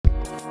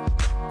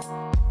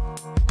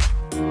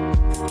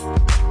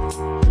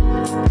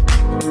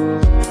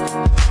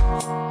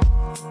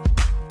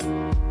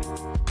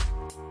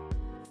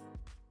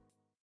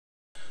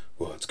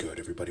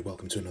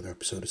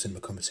episode of Cinema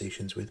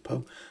Conversations with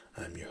Poe.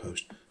 I'm your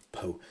host,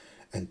 Poe,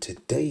 and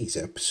today's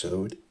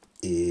episode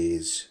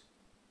is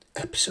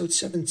episode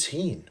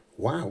 17.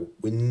 Wow,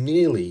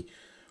 we're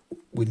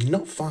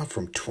not far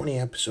from 20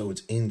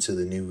 episodes into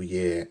the new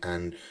year,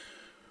 and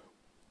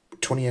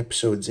 20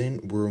 episodes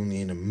in, we're only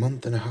in a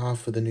month and a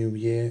half of the new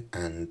year,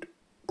 and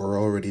we're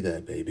already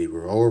there, baby.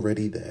 We're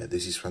already there.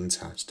 This is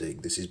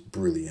fantastic. This is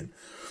brilliant.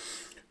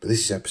 But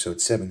this is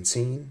episode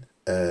 17.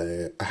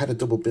 I had a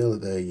double bill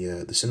at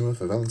the cinema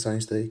for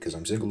Valentines Day because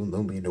I'm single and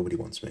lonely and nobody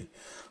wants me.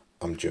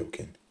 I'm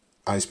joking.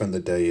 I spent the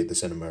day at the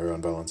cinema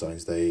on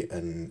Valentine's Day,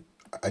 and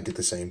I did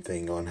the same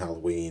thing on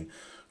Halloween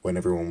when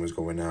everyone was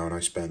going out. I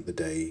spent the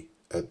day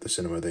at the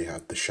cinema. They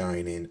had The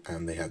Shining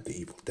and they had The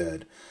Evil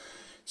Dead.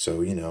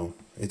 So,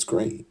 it's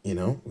great, it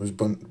was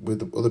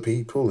with other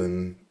people,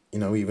 and,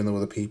 even though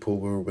other people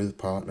were with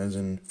partners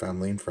and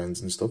family and friends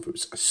and stuff,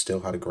 I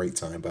still had a great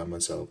time by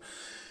myself.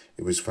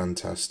 It was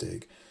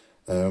fantastic.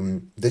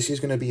 This is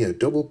going to be a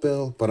double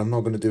bill, but I'm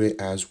not going to do it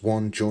as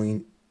one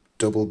joint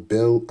double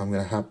bill. I'm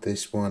going to have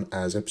this one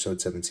as episode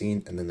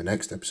 17, and then the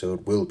next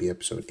episode will be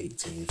episode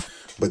 18,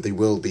 but they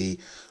will be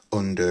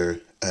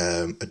under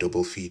a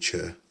double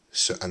feature,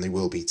 and they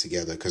will be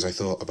together, because I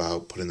thought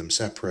about putting them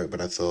separate, but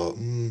I thought,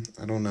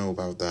 I don't know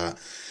about that,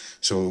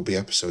 so it will be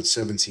episode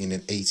 17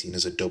 and 18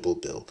 as a double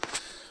bill,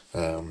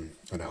 and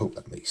I hope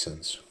that makes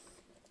sense.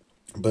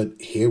 But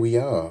here we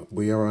are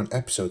on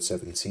episode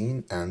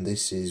 17, and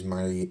this is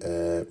my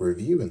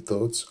review and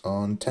thoughts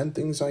on 10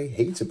 Things I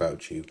Hate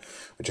About You,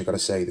 which I gotta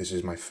say, this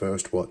is my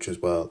first watch as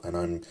well, and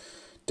I'm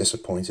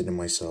disappointed in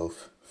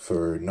myself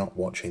for not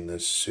watching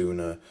this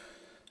sooner,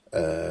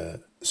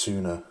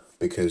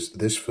 because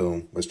this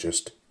film was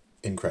just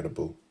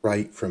incredible.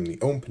 Right from the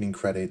opening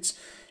credits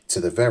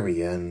to the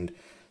very end,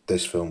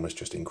 this film was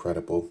just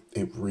incredible.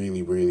 It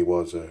really, really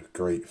was a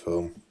great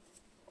film.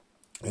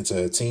 It's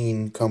a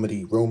teen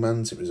comedy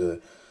romance. It was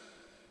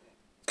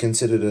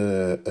considered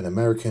an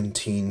American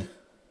teen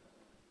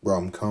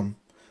rom-com,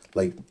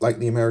 like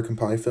the American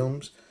Pie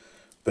films,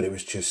 but it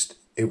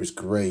was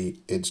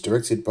great. It's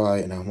directed by,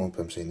 and I hope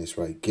I'm saying this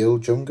right, Gil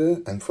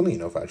Junger, and funny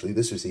enough, actually,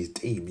 this was his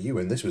debut,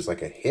 and this was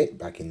like a hit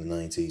back in the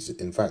 90s.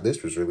 In fact,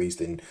 this was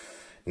released in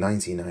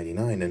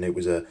 1999, and it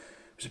was a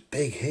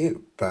big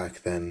hit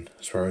back then,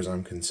 as far as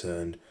I'm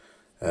concerned.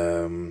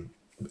 And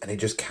it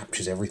just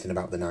captures everything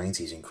about the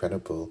 90s,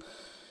 incredible.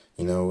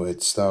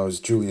 It stars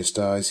Julia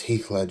Stiles,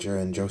 Heath Ledger,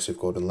 and Joseph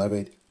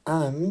Gordon-Levitt.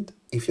 And,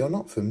 if you're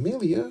not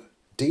familiar,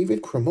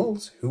 David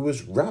Krumholtz, who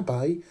was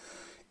Rabbi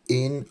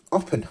in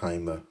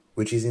Oppenheimer,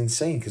 which is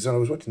insane, because when I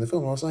was watching the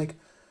film, I was like,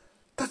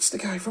 that's the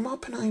guy from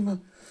Oppenheimer.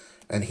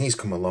 And he's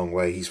come a long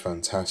way. He's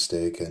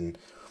fantastic. And,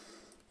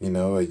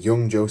 a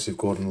young Joseph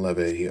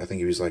Gordon-Levitt, I think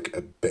he was like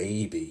a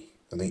baby.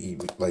 I think he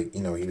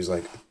was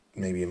like,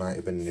 maybe he might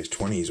have been in his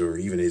 20s or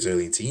even his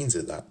early teens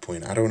at that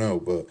point. I don't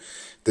know, but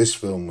this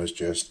film was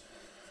just,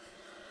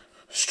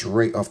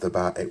 straight off the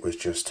bat, it was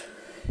just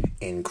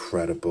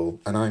incredible.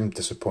 And I'm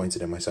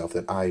disappointed in myself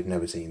that I've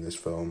never seen this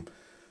film,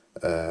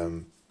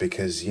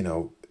 because,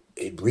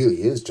 it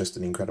really is just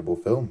an incredible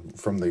film.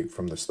 From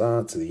the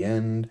start to the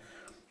end,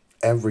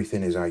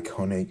 everything is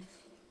iconic.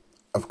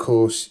 Of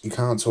course, you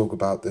can't talk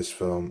about this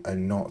film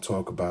and not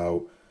talk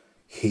about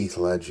Heath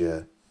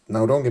Ledger.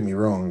 Now, don't get me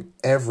wrong,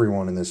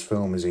 everyone in this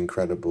film is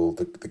incredible,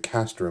 the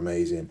cast are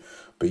amazing,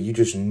 but you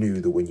just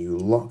knew that when you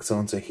locked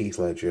onto Heath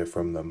Ledger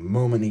from the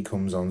moment he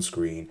comes on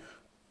screen,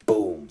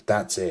 boom,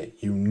 that's it.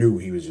 You knew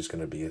he was just going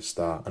to be a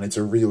star, and it's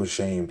a real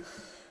shame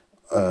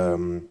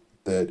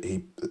that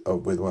he,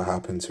 with what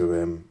happened to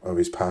him, of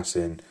his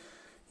passing.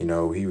 He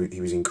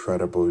was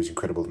incredible. He was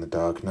incredible in The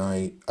Dark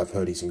Knight. I've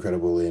heard he's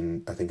incredible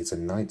in, I think it's A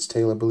Knight's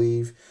Tale, I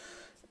believe,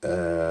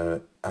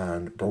 and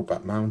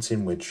Brokeback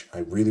Mountain, which I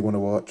really want to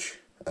watch.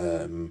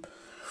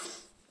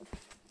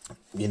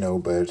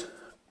 But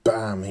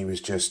bam, he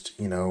was just,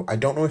 I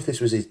don't know if this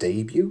was his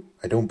debut.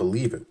 I don't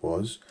believe it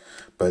was,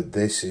 but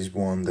this is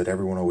one that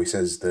everyone always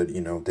says that,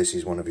 this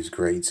is one of his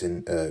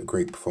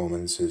great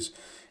performances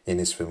in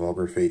his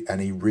filmography, and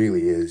he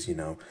really is,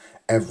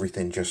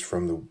 everything just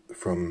from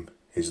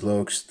his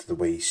looks to the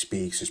way he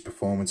speaks, his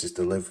performance, his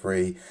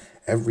delivery,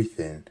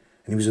 everything.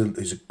 And he was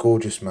a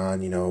gorgeous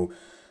man,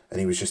 and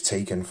he was just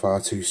taken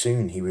far too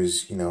soon. He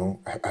was, I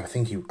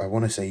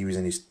want to say he was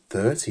in his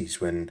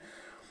 30s when,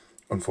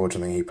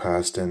 unfortunately, he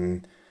passed.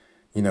 And,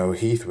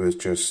 Heath was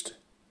just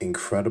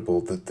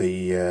incredible. That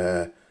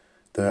the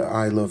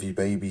I Love You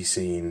Baby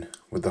scene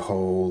with the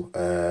whole,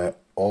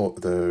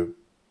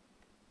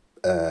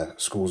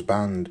 school's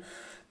band,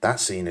 that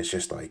scene is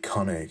just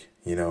iconic,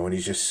 and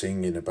he's just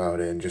singing about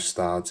it and just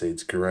starts,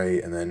 it's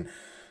great. And then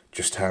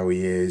just how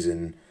he is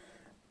and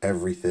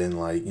everything,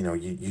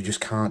 you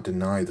just can't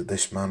deny that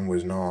this man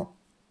was not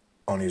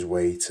on his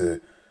way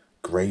to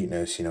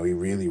greatness. He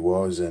really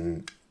was,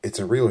 and it's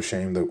a real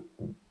shame that,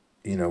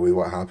 with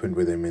what happened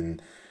with him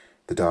in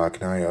The Dark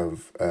Knight,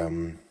 of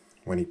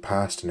when he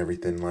passed and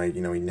everything,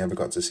 he never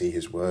got to see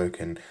his work,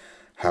 and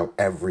how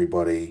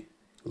everybody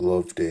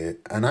loved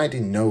it. And I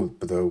didn't know,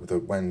 though,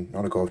 that when,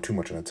 not to go too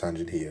much on a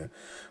tangent here,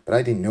 but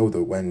I didn't know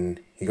that when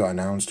he got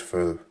announced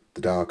for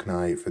The Dark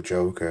Knight for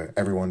Joker.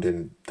 Everyone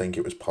didn't think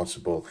it was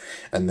possible,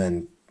 and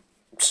then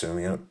soon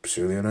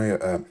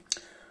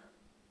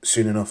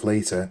enough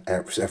later,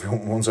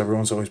 once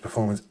everyone saw his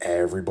performance,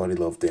 everybody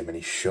loved him, and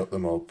he shut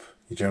them up.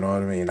 You know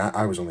what I mean?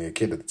 I was only a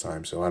kid at the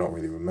time, so I don't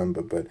really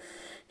remember, but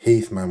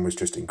Heath, man, was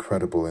just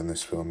incredible in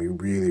this film. He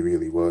really,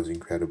 really was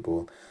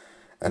incredible,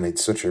 and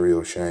it's such a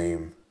real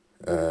shame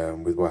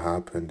with what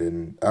happened,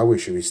 and I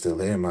wish he was still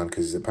here, man,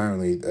 because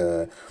apparently,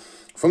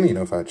 funnily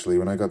enough, actually,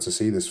 when I got to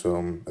see this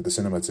film at the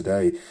cinema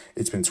today,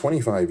 it's been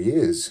 25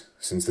 years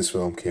since this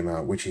film came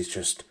out, which is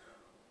just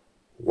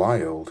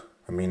wild.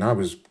 I mean, I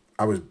was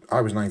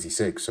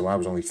 96, so I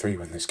was only 3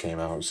 when this came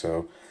out,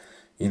 so,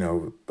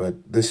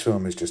 but this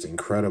film is just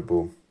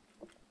incredible.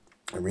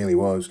 It really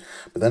was.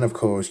 But then, of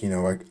course,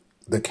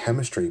 the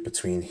chemistry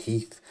between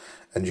Heath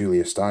and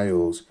Julia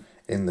Stiles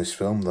in this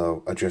film,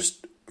 though, are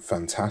just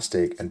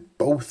fantastic, and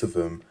both of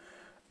them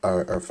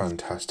are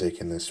fantastic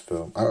in this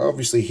film.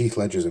 Obviously, Heath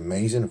Ledger's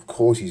amazing. Of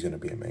course he's going to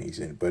be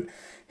amazing, but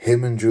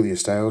him and Julia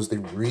Stiles, they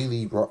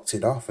really rocked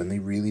it off, and they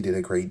really did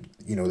a great,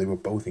 they were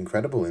both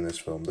incredible in this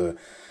film. The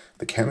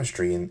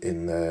chemistry in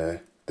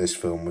this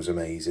film was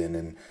amazing,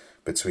 and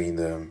between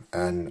them,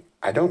 and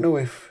I don't know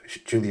if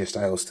Julia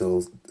Stiles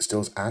still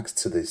acts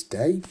to this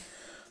day,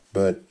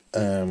 but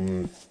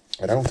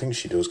I don't think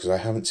she does, because I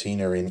haven't seen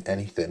her in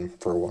anything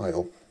for a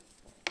while.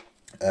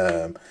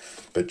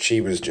 But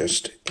she was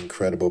just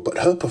incredible. But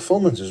her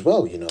performance as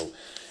well,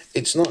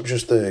 it's not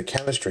just the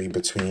chemistry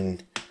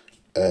between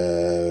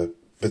her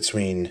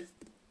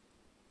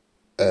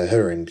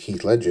and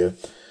Heath Ledger.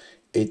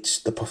 It's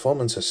the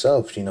performance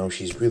herself.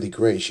 She's really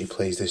great. She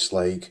plays this,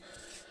 like,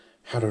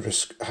 how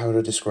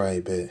to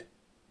describe it.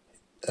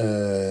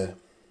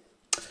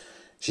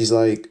 She's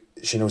like,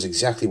 she knows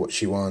exactly what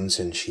she wants,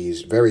 and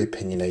she's very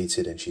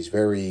opinionated, and she's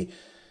very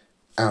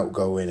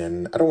outgoing,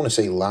 and I don't want to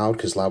say loud,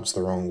 because loud's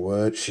the wrong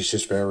word. She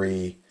just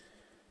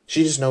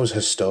knows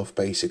her stuff,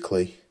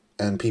 basically,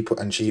 and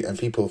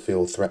people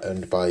feel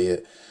threatened by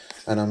it,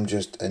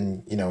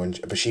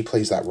 but she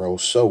plays that role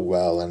so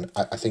well, and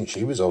I think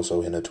she was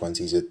also in her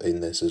 20s in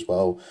this as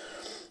well.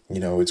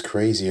 It's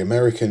crazy.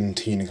 American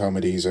teen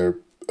comedies are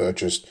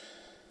just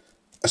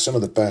some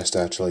of the best,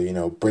 actually.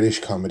 British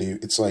comedy,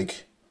 it's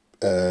like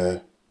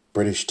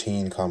British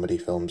teen comedy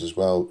films as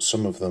well.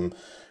 Some of them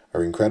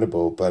are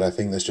incredible, but I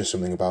think there's just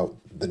something about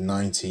the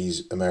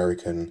 90s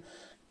American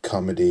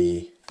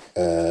comedy,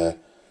 what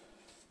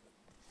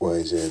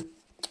is it?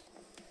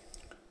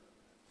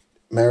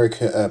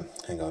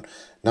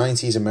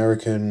 90s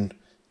American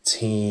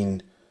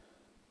teen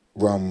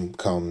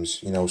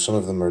rom-coms, some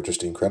of them are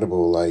just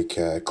incredible, like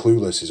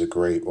Clueless is a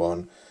great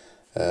one.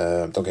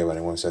 Don't care what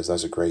anyone says,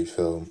 that's a great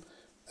film.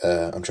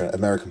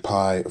 American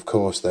Pie, of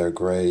course, they're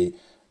great.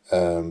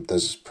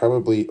 There's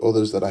probably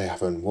others that I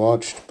haven't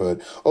watched,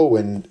 but what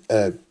was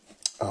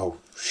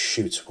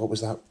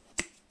that?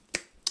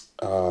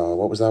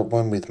 What was that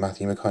one with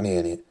Matthew McConaughey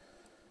in it?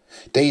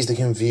 Dazed and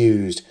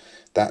Confused.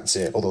 That's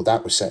it. Although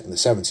that was set in the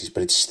 70s,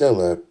 but it's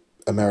still a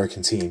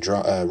American teen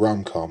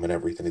rom-com and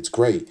everything. It's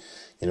great.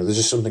 There's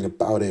just something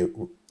about it,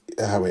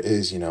 how it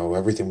is.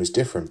 Everything was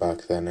different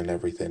back then and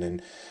everything.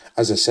 And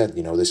as I said,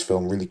 this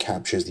film really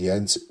captures the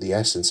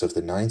essence of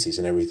the 90s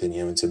and everything.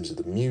 In terms of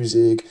the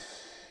music,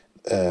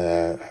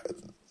 the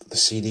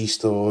CD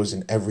stores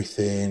and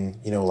everything,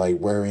 like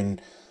wearing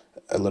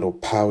a little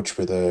pouch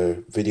with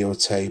a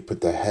videotape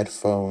with the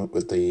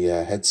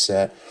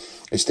headset.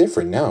 It's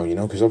different now,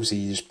 because obviously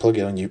you just plug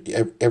it on,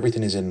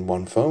 everything is in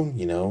one phone,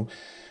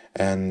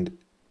 and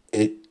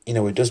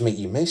it does make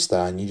you miss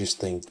that, and you just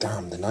think,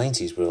 damn, the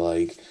 90s were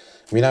like,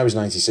 I was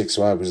 96,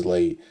 so I was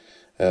late,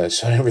 so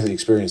I didn't really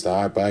experience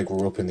that, but I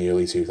grew up in the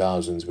early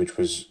 2000s, which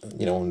was,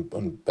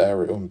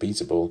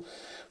 unbeatable.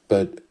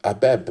 But I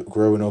bet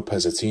growing up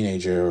as a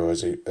teenager, or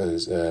as a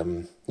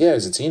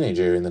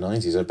teenager in the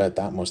 90s, I bet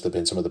that must have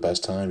been some of the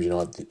best times.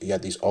 You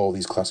had all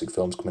these classic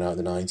films coming out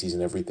in the 90s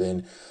and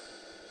everything.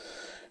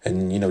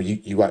 And,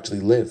 you actually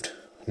lived.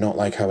 Not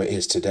like how it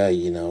is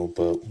today,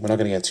 but we're not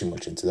going to get too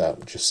much into that,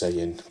 I'm just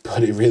saying.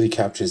 But it really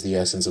captures the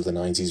essence of the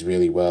 90s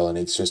really well, and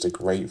it's just a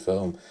great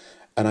film.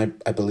 And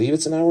I believe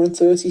it's 1 hour and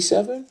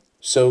 37.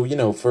 So,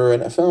 for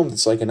a film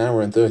that's like 1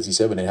 hour and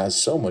 37, it has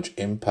so much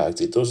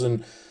impact. It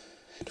doesn't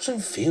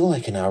feel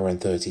like 1 hour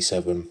and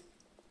 37.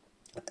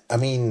 I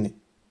mean,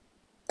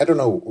 I don't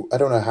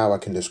know how I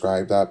can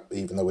describe that,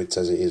 even though it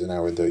says it is 1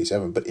 hour and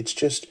 37, but it's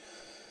just,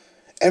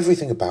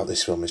 everything about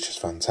this film is just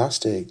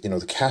fantastic.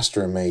 The cast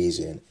are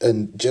amazing,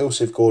 and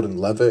Joseph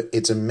Gordon-Levitt,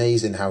 it's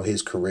amazing how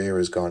his career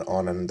has gone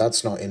on, and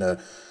that's not in a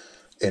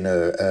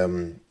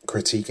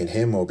critiquing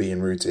him or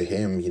being rude to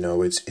him.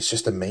 It's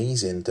just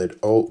amazing that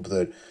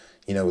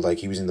like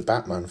he was in the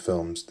Batman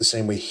films, the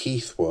same way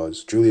Heath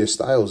was. Julia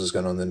Stiles has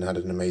gone on and had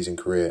an amazing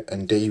career.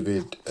 And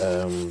David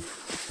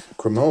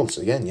Krumholtz,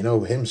 again,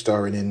 him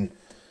starring in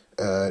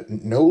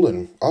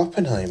Nolan,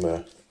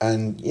 Oppenheimer.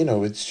 And,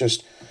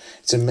 it's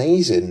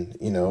amazing,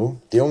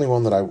 The only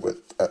one that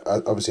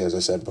obviously, as I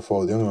said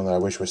before, the only one that I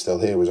wish was still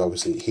here was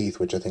obviously Heath,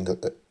 which I think,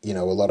 a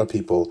lot of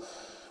people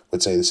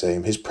would say the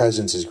same. His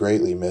presence is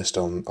greatly missed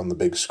on the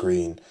big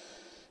screen.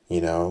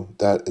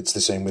 That it's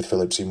the same with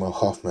Philip Seymour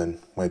Hoffman,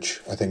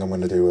 which I think I'm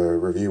going to do a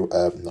review,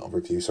 not a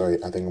review,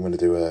 sorry, I think I'm going to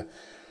do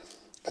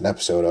an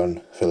episode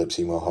on Philip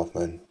Seymour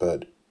Hoffman,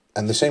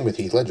 and the same with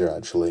Heath Ledger,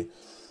 actually.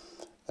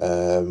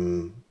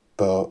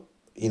 But,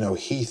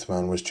 Heath,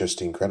 man, was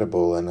just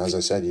incredible, and as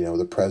I said,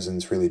 the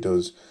presence really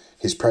does,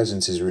 his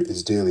presence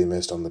is dearly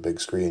missed on the big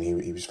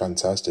screen. He was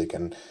fantastic,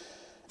 and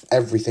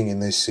everything in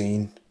this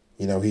scene,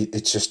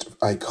 it's just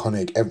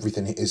iconic.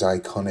 Everything is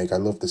iconic. I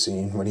love the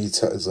scene when he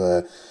tells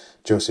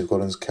Joseph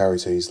Gordon's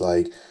character, he's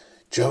like,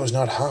 Joe's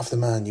not half the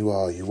man you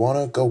are. You want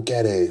to go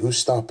get it. Who's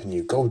stopping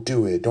you? Go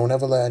do it. Don't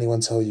ever let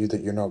anyone tell you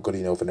that you're not good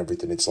enough and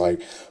everything. It's like,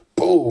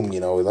 boom,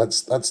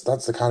 that's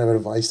the kind of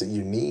advice that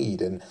you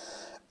need. And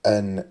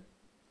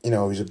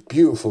he's a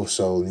beautiful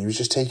soul, and he was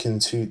just taken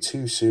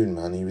too soon,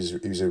 man. He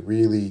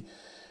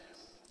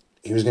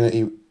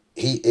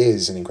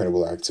is an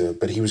incredible actor,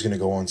 but he was going to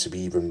go on to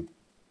be even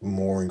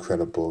more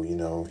incredible.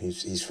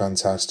 He's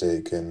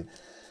fantastic, and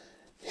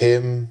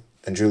him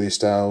and Julia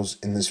Stiles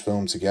in this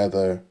film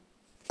together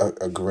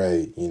are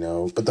great,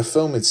 But the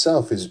film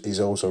itself is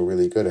also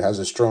really good. It has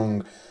a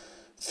strong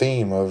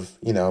theme of,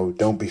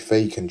 don't be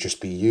fake and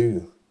just be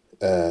you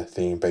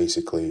theme,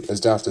 basically. As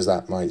daft as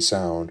that might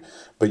sound,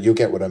 but you'll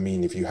get what I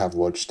mean if you have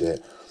watched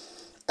it.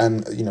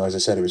 And, as I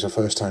said, it was a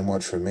first-time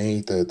watch for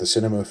me. The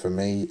cinema for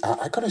me,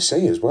 I gotta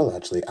say as well,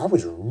 actually, I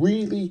was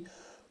really,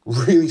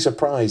 really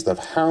surprised of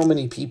how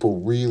many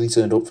people really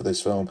turned up for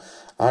this film.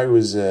 I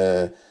was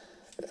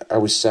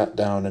sat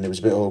down, and it was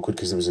a bit awkward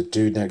because there was a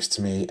dude next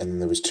to me,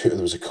 and there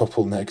was a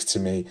couple next to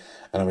me,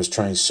 and I was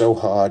trying so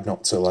hard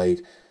not to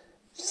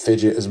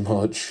fidget as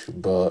much,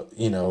 but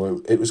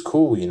it was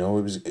cool.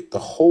 The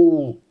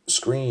whole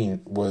screen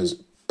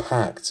was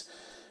packed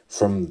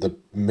from the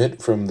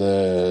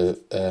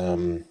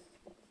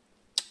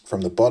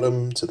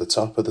bottom to the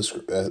top of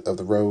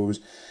the rows.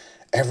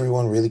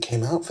 Everyone really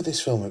came out for this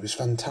film. It was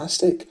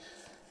fantastic,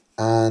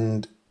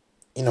 and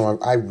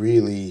I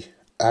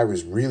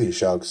was really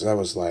shocked because I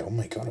was like, oh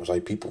my God, I was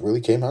like, people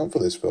really came out for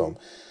this film.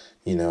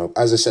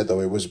 As I said, though,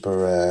 it was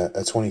for a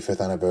 25th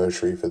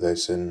anniversary for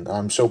this, and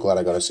I'm so glad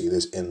I got to see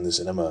this in the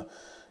cinema.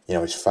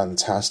 It's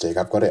fantastic.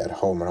 I've got it at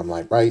home, and I'm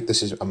like, right,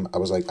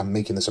 I'm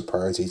making this a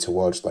priority to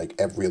watch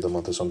every other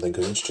month or something,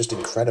 because it's just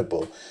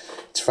incredible.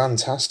 It's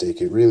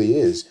fantastic. It really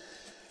is.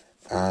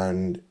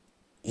 And,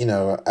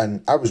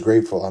 and I was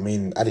grateful. I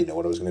mean, I didn't know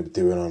what I was going to be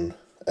doing on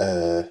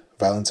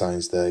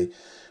Valentine's Day.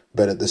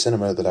 But at the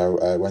cinema that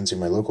I went to,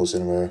 my local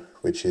cinema,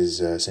 which is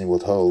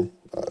Cineworld Hull,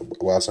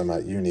 whilst I'm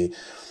at uni,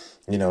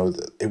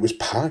 it was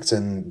packed,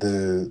 and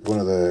one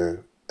of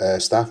the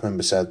staff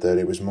members said that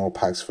it was more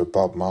packed for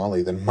Bob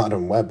Marley than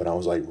Madam Web, and I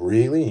was like,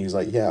 really? And he was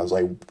like, yeah. I was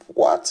like,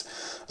 what?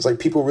 I was like,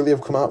 people really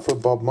have come out for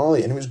Bob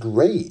Marley, and it was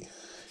great.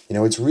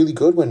 It's really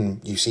good when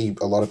you see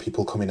a lot of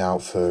people coming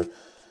out for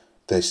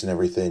this and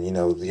everything.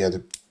 They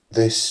had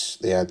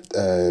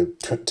 10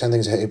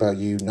 Things I Hate About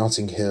You,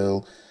 Notting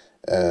Hill,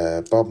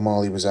 Bob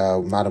Marley was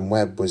out, Madam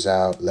Web was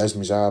out, Les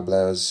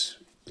Miserables,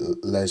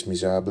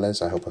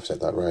 I hope I've said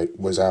that right,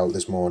 was out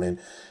this morning.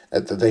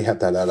 They had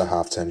that at a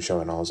 10:30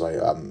 show, and I was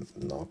like, I'm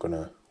not going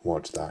to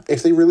watch that.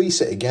 If they release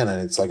it again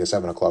and it's like a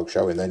 7 o'clock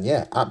showing, then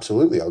yeah,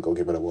 absolutely, I'll go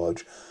give it a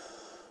watch.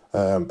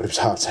 But it was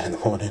 10:30 in the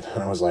morning,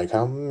 and I was like,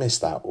 I'll miss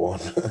that one.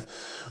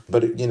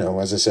 But,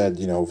 as I said,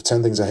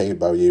 10 Things I Hate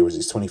About You was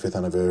its 25th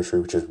anniversary,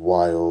 which is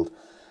wild.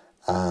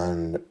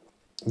 And,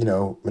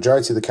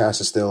 majority of the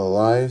cast is still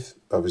alive.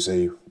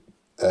 Obviously,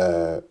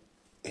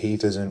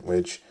 Heath isn't,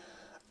 which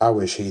I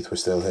wish Heath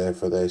was still here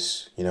for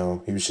this. He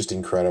was just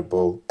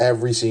incredible.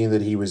 Every scene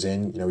that he was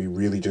in, he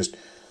really just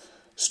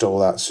stole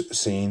that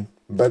scene.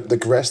 But the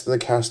rest of the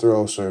cast are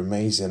also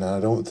amazing, and I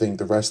don't think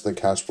the rest of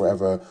the cast were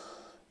ever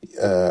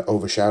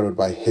overshadowed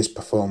by his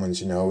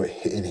performance.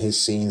 In his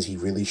scenes, he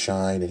really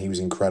shined, and he was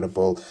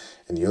incredible.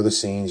 In the other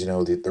scenes,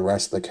 the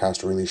rest of the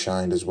cast really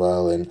shined as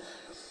well, and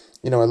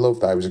I love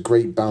that. It was a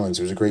great balance.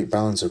 It was a great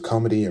balance of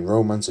comedy and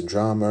romance and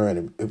drama,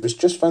 and it was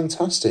just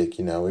fantastic.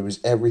 It was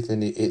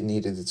everything it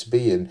needed it to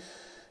be, and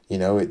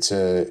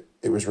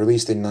it was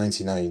released in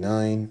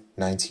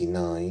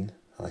 1999.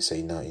 I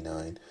say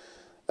 99.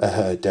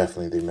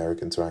 Definitely the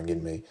American twang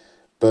in me,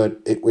 but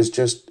it was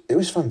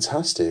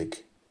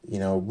fantastic.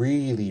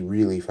 Really,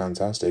 really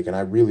fantastic, and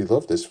I really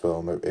loved this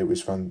film. It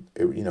was fun.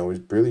 It was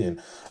brilliant.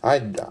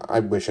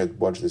 I wish I'd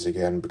watched this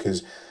again,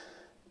 because.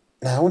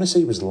 Now, I want to say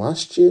it was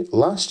last year.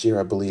 Last year,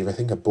 I believe, I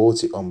think I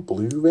bought it on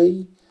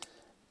Blu-ray,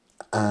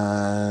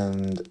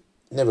 and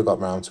never got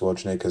around to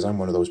watching it, because I'm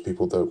one of those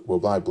people that will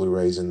buy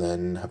Blu-rays and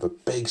then have a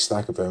big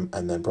stack of them,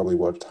 and then probably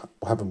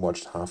haven't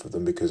watched half of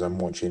them because I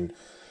watch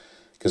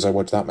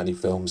that many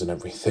films and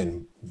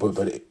everything.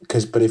 But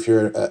if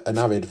you're an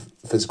avid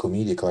physical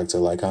media collector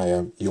like I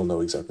am, you'll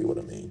know exactly what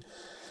I mean.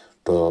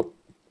 But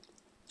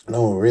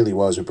no, it really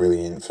was a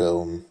brilliant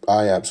film.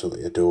 I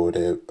absolutely adored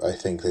it. I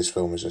think this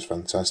film was just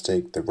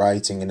fantastic. The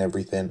writing and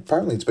everything.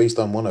 Apparently it's based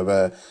on one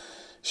of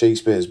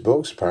Shakespeare's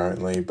books,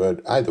 apparently.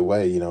 But either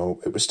way,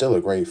 it was still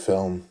a great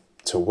film.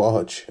 to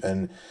watch,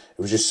 and it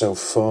was just so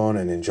fun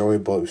and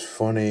enjoyable. It was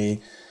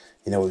funny,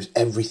 you know, it was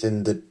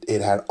everything that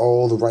it had,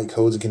 all the right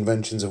codes and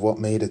conventions of what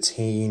made a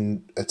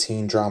teen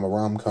drama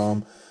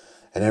rom-com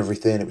and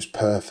everything. It was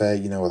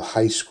perfect, you know, with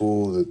high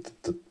school,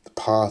 the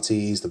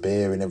parties, the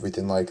beer and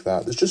everything like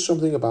that. There's just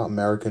something about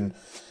American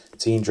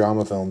teen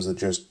drama films that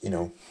just, you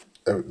know,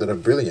 that are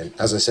brilliant.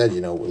 As I said,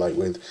 you know, like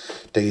with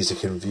Dazed and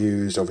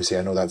Confused, obviously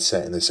I know that's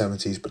set in the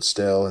 70s, but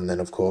still, and then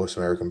of course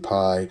American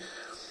Pie,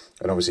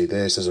 and obviously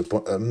there's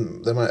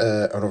and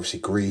obviously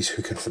Grease.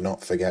 Who can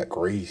not forget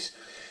Grease?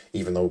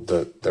 Even though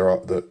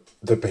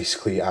they're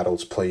basically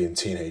adults playing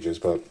teenagers,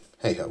 but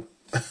hey ho.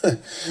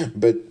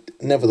 But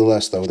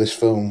nevertheless, though, this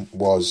film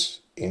was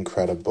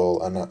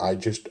incredible, and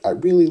I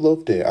really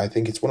loved it. I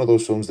think it's one of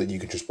those films that you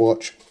can just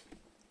watch,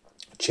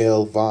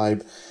 chill,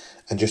 vibe,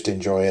 and just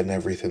enjoy it and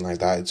everything like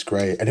that. It's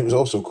great. And it was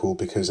also cool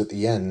because at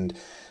the end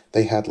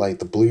they had like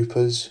the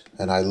bloopers,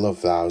 and I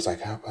love that. I was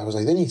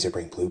like, they need to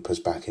bring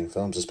bloopers back in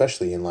films,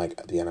 especially in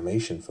like the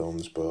animation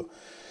films. But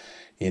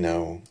you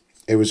know,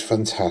 it was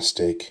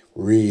fantastic.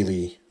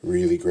 Really,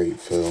 really great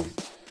film.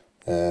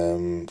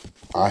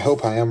 I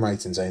hope I am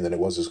right in saying that it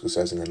was a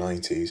success in the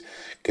 90s,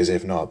 because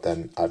if not,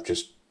 then I've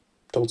just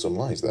told some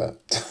lies there.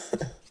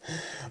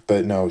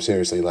 But no,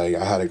 seriously, like,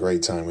 I had a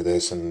great time with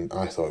this, and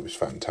I thought it was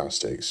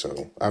fantastic.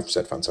 So I've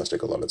said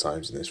fantastic a lot of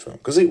times in this film,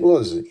 because it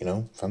was, you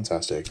know,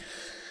 fantastic.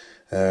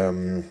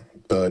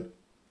 But,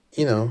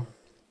 you know,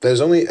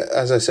 there's only,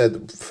 as I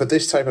said, for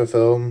this type of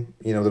film,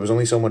 you know, there was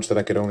only so much that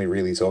I could only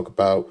really talk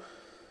about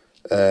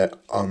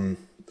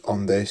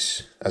on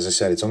this. As I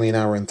said, it's only 1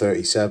 hour and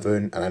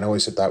 37, and I know I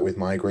said that with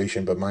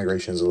Migration, but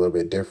Migration is a little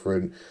bit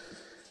different.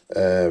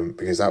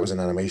 Because that was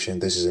an animation,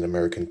 this is an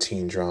American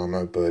teen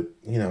drama, but,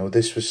 you know,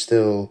 it was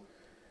still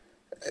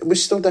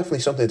definitely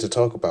something to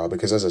talk about,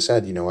 because, as I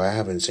said, you know, I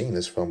haven't seen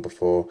this film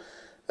before,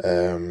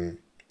 and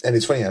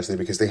it's funny, actually,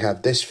 because they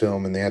had this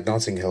film, and they had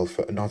Notting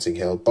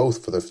Hill,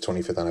 both for the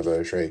 25th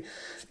anniversary.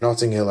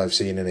 Notting Hill I've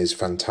seen and is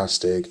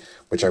fantastic,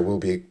 which I will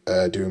be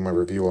doing my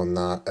review on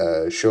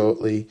that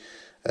shortly.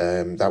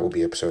 That will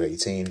be episode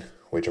 18,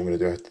 which I'm going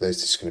to do after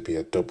this. This is going to be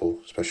a double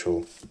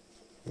special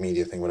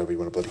media thing, whatever you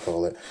want to bloody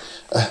call it.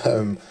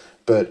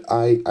 But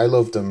I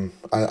loved them.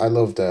 I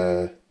loved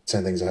 10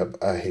 Things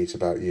I Hate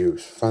About You. It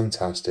was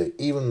fantastic.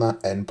 Even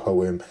that end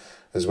poem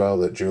as well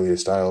that Julia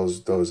Stiles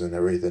does and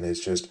everything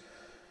is just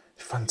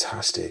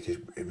fantastic.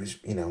 It was,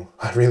 you know,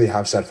 I really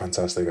have said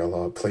fantastic a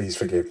lot. Please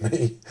forgive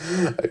me.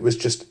 It was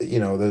just, you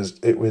know,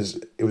 it was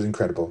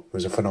incredible. It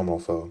was a phenomenal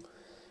film.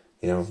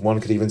 You know, one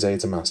could even say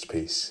it's a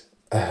masterpiece.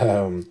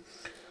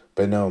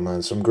 But no,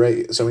 man, some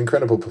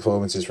incredible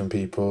performances from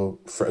people,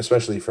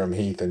 especially from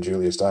Heath and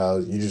Julia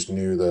Stiles. You just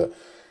knew that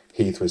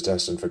Heath was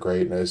destined for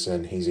greatness,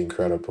 and he's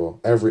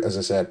incredible. As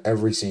I said,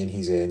 every scene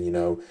he's in, you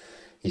know,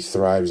 he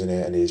thrives in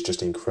it, and he's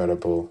just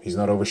incredible. He's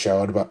not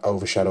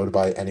overshadowed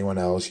by anyone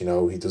else. You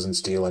know, he doesn't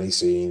steal any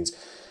scenes.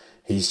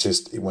 He's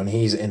just, when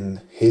he's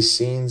in his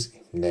scenes,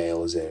 he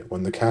nails it.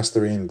 When the cast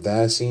are in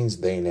their scenes,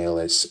 they nail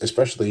it.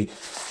 Especially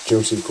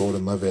Joseph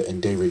Gordon-Levitt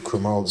and David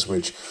Krumholtz,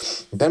 which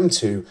them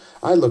two,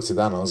 I looked at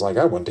that and I was like,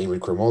 I want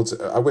David Krumholtz.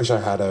 I wish I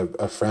had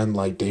a friend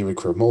like David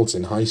Krumholtz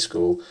in high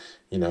school.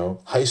 You know,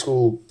 high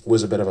school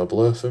was a bit of a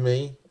blur for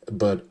me,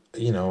 but,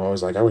 you know, I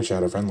was like, I wish I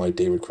had a friend like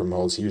David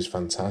Krumholtz. He was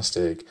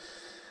fantastic.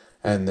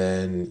 And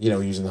then, you know,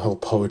 using the whole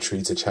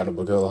poetry to chat up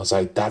a girl, I was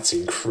like, that's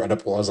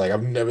incredible. I was like,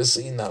 I've never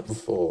seen that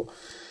before.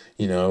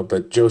 You know,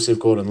 but Joseph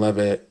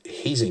Gordon-Levitt,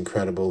 he's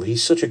incredible.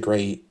 He's such a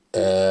great,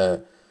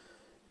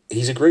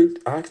 he's a great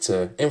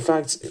actor. In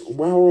fact,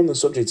 while we're on the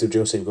subject of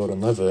Joseph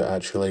Gordon-Levitt,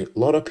 actually, a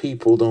lot of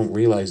people don't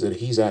realise that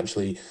he's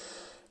actually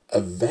a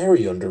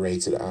very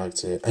underrated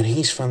actor, and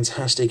he's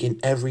fantastic in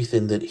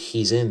everything that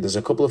he's in. There's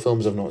a couple of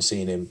films I've not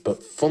seen him,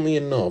 but funnily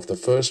enough, the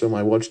first film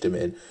I watched him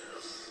in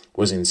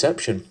was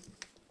Inception.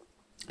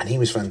 And he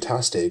was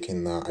fantastic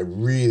in that. I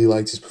really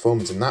liked his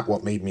performance, and that's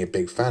what made me a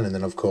big fan. And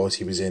then, of course,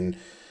 he was in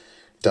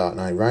Dark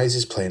Knight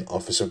Rises playing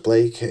Officer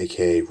Blake,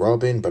 aka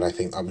Robin, but I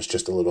think that was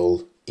just a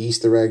little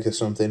Easter egg or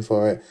something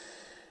for it.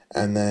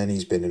 And then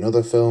he's been in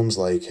other films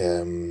like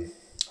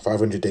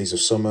 500 Days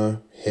of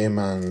Summer, him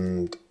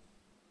and,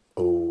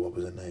 what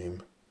was her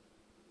name?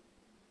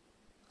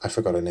 I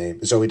forgot her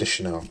name. Zooey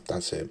Deschanel,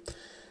 that's it.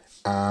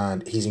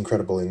 And he's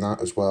incredible in that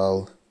as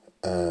well.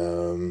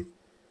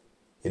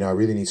 You know, I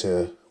really need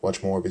to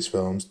watch more of his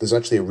films. There's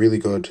actually a really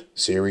good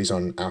series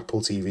on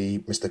Apple TV,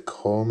 Mr.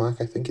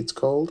 Cormac, I think it's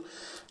called.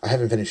 I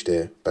haven't finished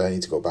it, but I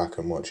need to go back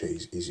and watch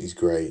it. He's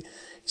great.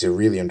 He's a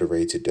really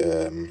underrated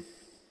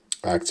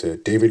actor.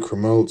 David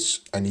Krumholtz,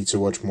 I need to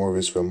watch more of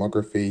his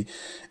filmography.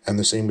 And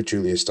the same with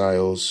Julia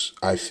Stiles.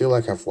 I feel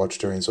like I've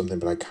watched her in something,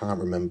 but I can't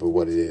remember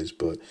what it is.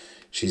 But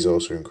she's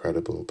also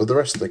incredible. But the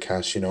rest of the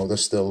cast, you know, they're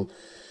still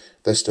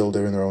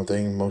doing their own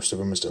thing. Most of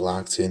them are still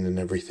acting and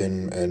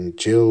everything. And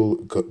Gil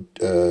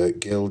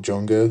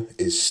Jonga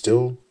is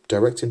still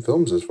directing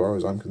films as far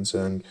as I'm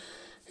concerned.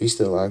 He's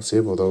still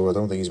active, although I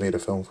don't think he's made a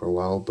film for a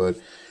while. But,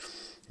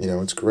 you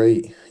know, it's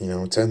great. You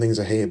know, 10 Things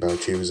I Hate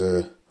About You is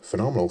a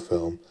phenomenal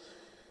film.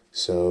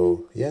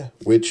 So, yeah,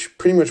 which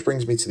pretty much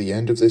brings me to the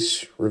end of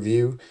this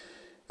review.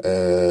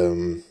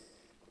 Um,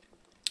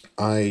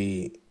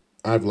 I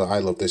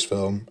love this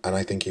film, and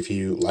I think if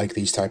you like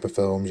these type of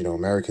films, you know,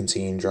 American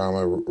teen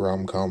drama,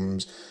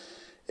 rom-coms,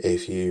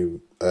 if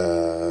you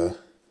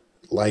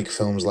like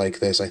films like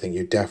this, I think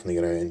you're definitely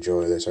going to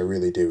enjoy this. I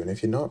really do. And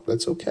if you're not,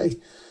 that's okay.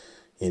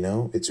 You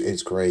know,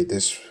 it's great.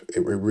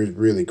 It was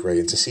really great.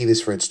 And to see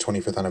this for its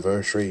 25th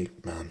anniversary,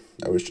 man,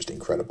 that was just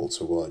incredible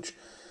to watch.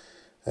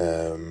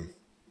 And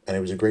it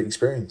was a great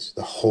experience.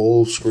 The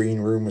whole screen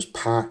room was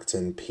packed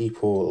and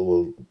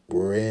people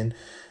were in.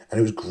 And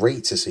it was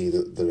great to see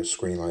that a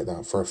screen like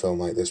that for a film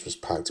like this was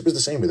packed. It was the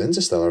same with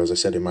Interstellar, as I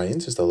said in my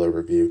Interstellar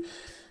review,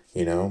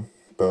 you know.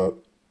 But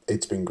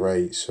it's been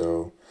great,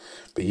 so...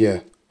 But yeah,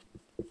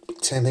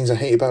 10 Things I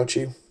Hate About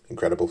You,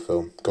 incredible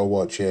film. Go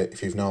watch it.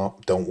 If you've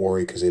not, don't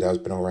worry, because it has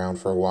been around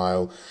for a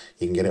while.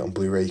 You can get it on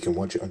Blu-ray, you can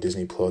watch it on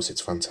Disney+.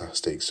 It's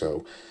fantastic,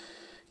 so...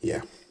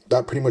 Yeah,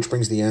 that pretty much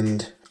brings the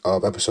end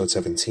of episode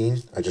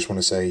 17. I just want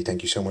to say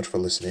thank you so much for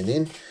listening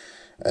in.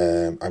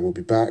 I will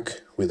be back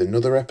with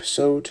another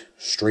episode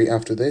straight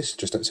after this,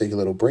 just to take a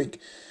little break.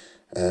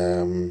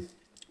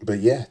 But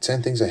yeah,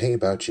 10 Things I Hate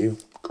About You,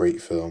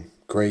 great film,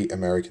 great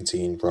American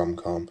teen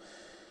rom-com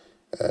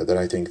that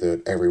I think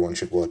that everyone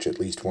should watch at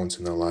least once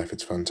in their life.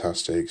 It's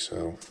fantastic,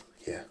 so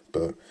yeah.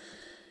 But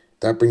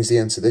that brings the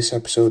end to this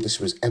episode. This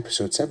was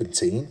episode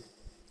 17,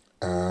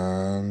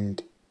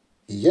 and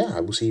yeah, I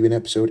will see you in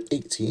episode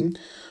 18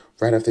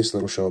 right after this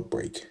little short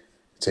break.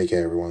 Take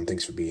care, everyone.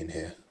 Thanks for being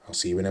here. I'll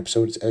see you in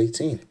episode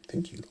 18.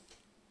 Thank you.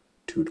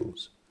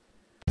 Toodles.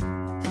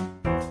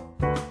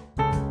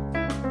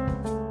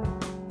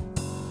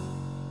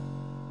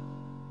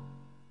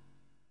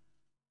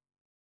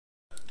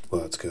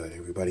 Well, it's good,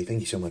 everybody.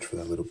 Thank you so much for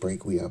that little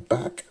break. We are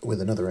back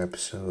with another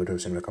episode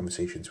of Cinema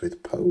Conversations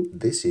with Poe.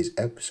 This is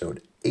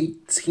episode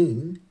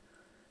 18.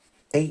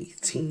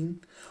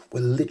 18.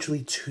 We're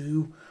literally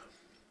 2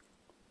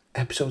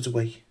 episodes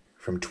away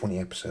from 20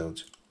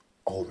 episodes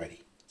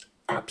already. It's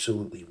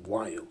absolutely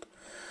wild.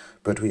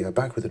 But we are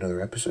back with another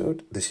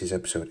episode. This is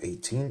episode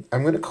 18.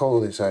 I'm going to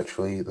call this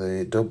actually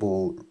the a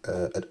double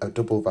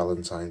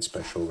Valentines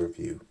special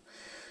review,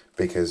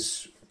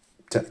 because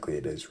technically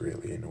it is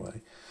really in a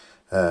way.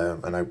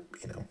 And I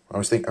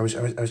was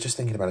just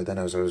thinking about it then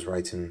as I was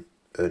writing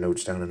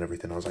notes down and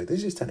everything. I was like,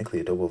 this is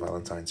technically a double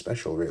Valentine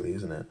special, really,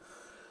 isn't it?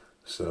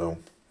 So,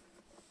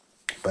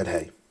 but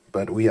hey.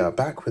 But we are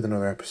back with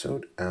another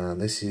episode, and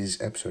this is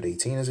episode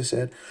 18, as I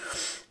said.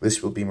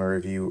 This will be my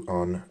review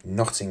on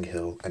Notting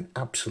Hill, an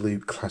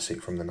absolute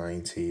classic from the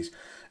 90s.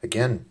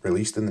 Again,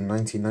 released in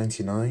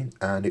 1999,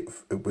 and it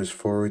was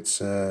for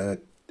its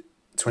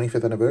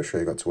 25th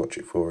anniversary. I got to watch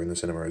it for in the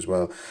cinema as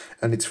well.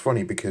 And it's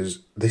funny because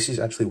this is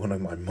actually one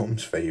of my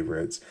mum's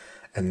favourites,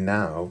 and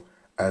now,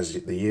 as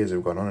the years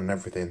have gone on and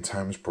everything,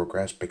 time has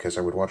progressed, because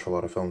I would watch a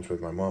lot of films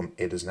with my mum,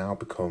 it has now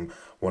become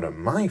one of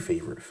my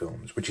favourite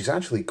films, which is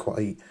actually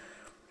quite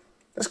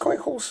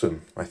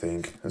wholesome, I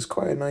think. It's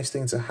quite a nice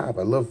thing to have.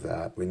 I love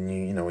that, when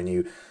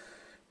you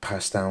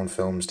pass down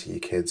films to your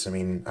kids. I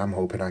mean, I'm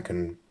hoping I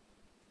can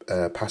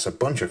pass a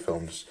bunch of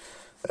films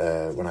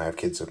when I have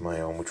kids of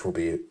my own, which will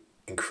be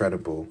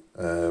incredible.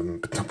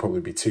 But there'll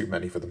probably be too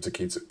many for them to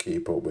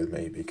keep up with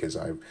me, because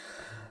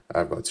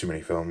I've got too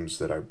many films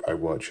that I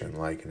watch and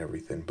like and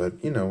everything. But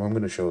I'm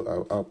going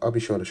to I'll be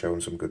sure to show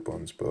them some good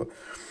ones. But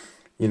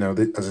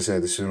as I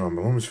said, this is one of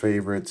my mum's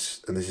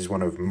favourites, and this is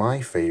one of my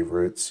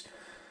favourites.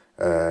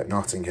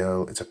 Notting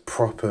Hill. It's a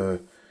proper,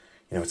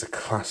 it's a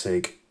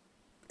classic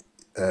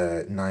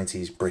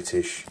 90s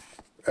British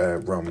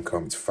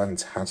rom-com. It's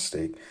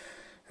fantastic.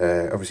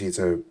 Obviously, it's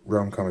a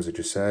rom-com, as I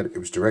just said. It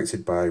was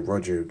directed by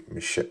Roger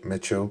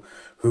Mitchell,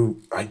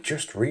 who I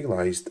just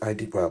realised I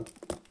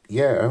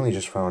only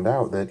just found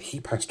out that he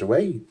passed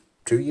away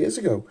 2 years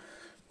ago.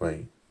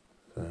 Wait,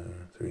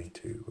 3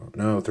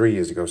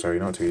 years ago, sorry,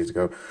 not 2 years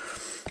ago.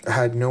 I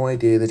had no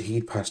idea that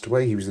he'd passed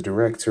away. He was the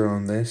director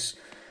on this,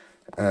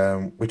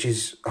 which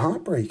is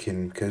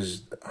heartbreaking,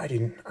 because I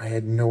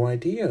had no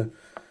idea.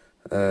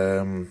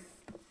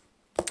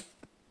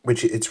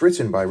 Which it's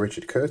written by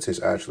Richard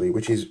Curtis, actually,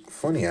 which is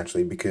funny,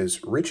 actually,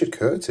 because Richard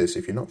Curtis,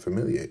 if you're not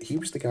familiar, he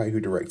was the guy who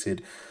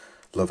directed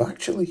Love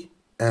Actually,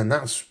 and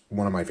that's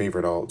one of my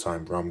favourite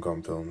all-time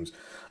rom-com films.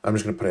 I'm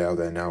just going to put it out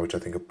there now, which I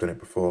think I've done it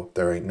before.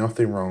 There ain't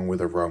nothing wrong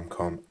with a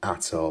rom-com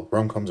at all.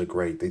 Rom-coms are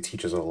great. They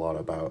teach us a lot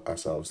about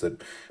ourselves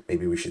that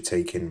maybe we should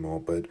take in more,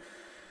 but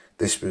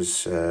this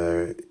was...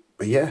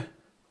 but yeah,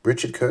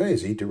 Richard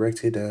Curtis, he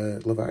directed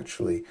Love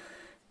Actually,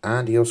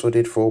 and he also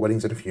did 4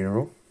 Weddings and a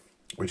Funeral,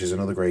 which is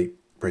another great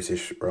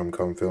British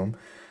rom-com film.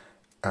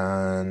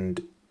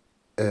 And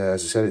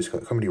as I said, it's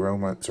got comedy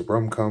romance. It's a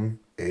rom-com.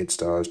 It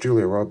stars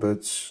Julia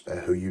Roberts,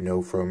 who you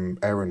know from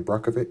Erin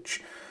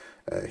Brockovich,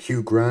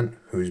 Hugh Grant,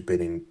 who's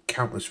been in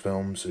countless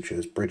films such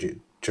as Bridget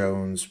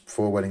Jones,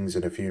 4 Weddings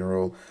and a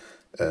Funeral,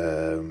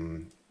 what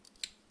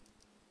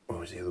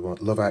was the other one?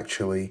 Love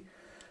Actually,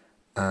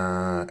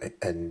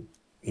 and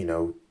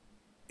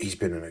he's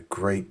been in a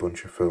great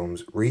bunch of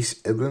films. Rhys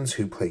Ifans,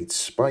 who played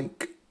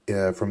Spike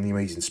from The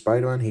Amazing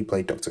Spider-Man. He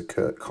played Dr.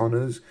 Kurt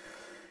Connors.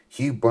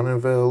 Hugh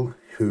Bonneville,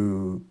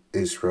 who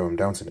is from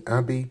Downton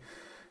Abbey.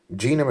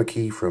 Gina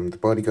McKee from The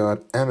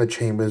Bodyguard. Emma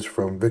Chambers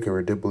from Vicar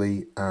of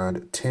Dibley.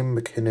 And Tim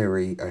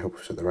McInnery, I hope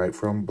I said that right,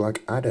 from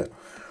Blackadder.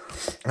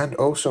 And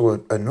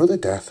also another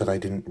death that I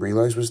didn't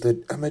realise was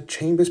that Emma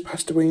Chambers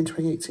passed away in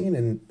 2018.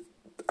 And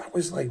I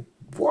was like,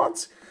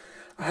 what?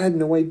 I had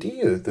no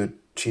idea that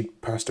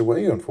she'd passed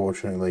away,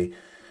 unfortunately.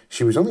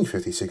 She was only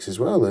 56 as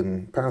well,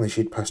 and apparently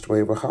she'd passed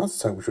away of a heart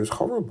attack, which was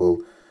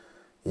horrible,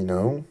 you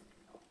know.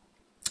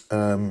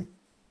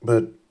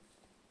 But,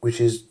 which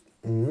is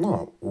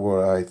not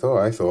what I thought.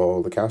 I thought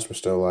all the cast was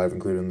still alive,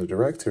 including the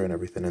director and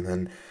everything, and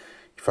then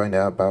you find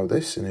out about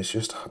this, and it's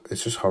just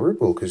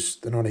horrible, because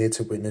they're not here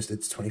to witness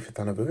its 25th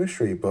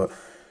anniversary, but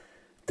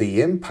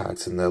the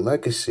impact and the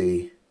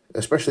legacy,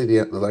 especially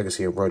the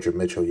legacy of Roger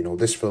Mitchell, you know,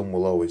 this film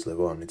will always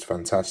live on. It's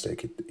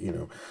fantastic.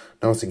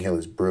 Notting Hill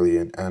is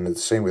brilliant, and the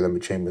same with Emma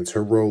Chambers.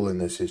 Her role in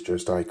this is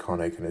just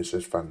iconic, and it's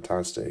just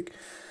fantastic,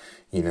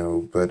 you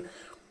know. But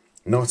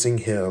Notting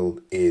Hill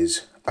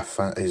is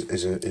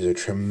a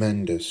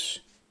tremendous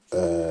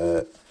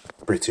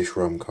British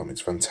rom-com.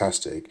 It's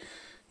fantastic.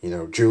 You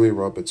know, Julia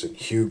Roberts and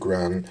Hugh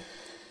Grant.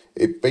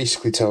 It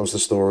basically tells the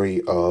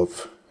story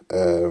of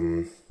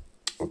a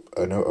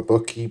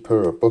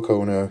bookkeeper, a book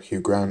owner,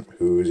 Hugh Grant,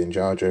 who is in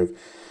charge of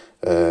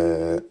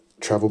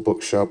travel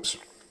bookshops.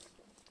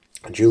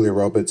 Julia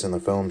Roberts in the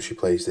film, she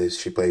plays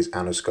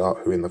Anna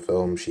Scott, who in the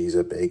film, she's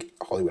a big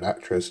Hollywood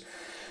actress,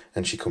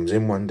 and she comes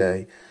in one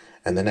day,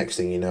 and the next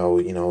thing you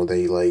know,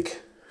 they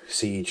like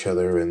see each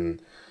other, and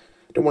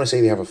I don't want to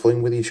say they have a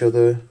fling with each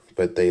other,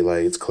 but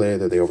it's clear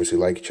that they obviously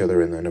like each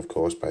other, and then of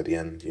course by the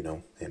end, you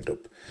know, they end up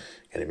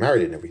getting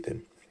married and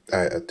everything.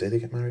 Did they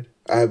get married?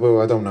 Well,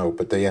 I don't know,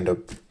 but they end up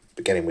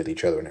getting with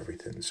each other and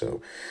everything,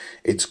 so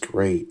it's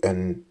great.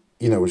 And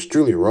you know, it's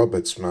Julia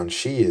Roberts, man.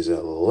 She is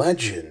a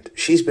legend.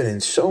 She's been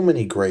in so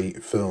many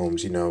great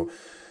films, you know.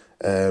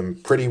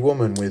 Pretty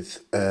Woman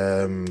with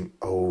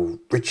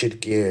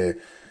Richard Gere.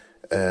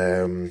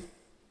 Trying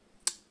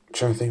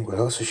to think, what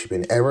else has she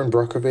been? Erin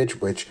Brockovich,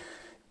 which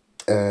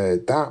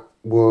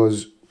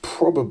that's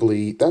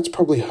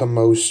probably her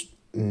most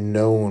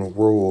known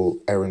role,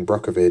 Erin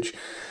Brockovich,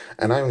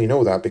 and I only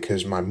know that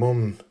because my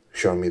mum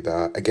showed me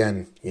that.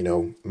 Again, you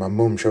know, my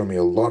mum showed me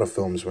a lot of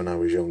films when I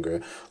was younger,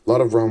 a lot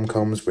of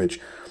rom-coms, which,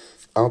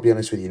 I'll be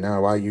honest with you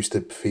now, I used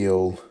to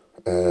feel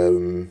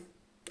a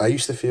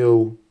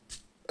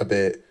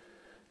bit,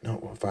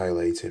 not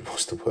violated,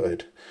 what's the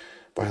word?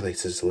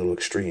 Violated is a little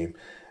extreme.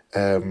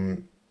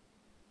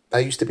 I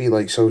used to be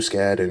like so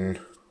scared, and,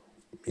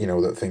 you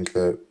know, that think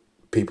that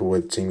people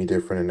would see me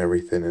different and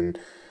everything, and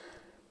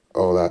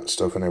all that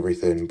stuff and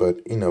everything, but,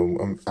 you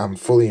know, I'm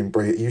fully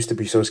used to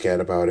be so scared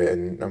about it,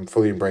 and I'm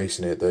fully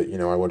embracing it that, you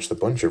know, I watched a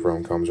bunch of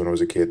rom-coms when I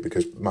was a kid,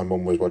 because my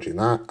mum was watching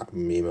that.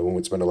 Me and my mum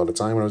would spend a lot of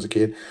time when I was a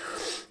kid.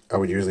 I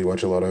would usually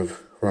watch a lot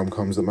of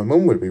rom-coms that my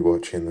mum would be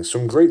watching. There's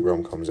some great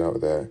rom-coms out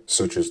there,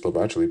 such as Love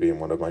Actually being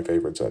one of my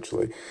favourites,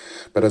 actually.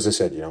 But as I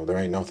said, you know, there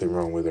ain't nothing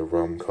wrong with a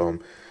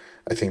rom-com.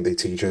 I think they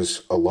teach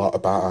us a lot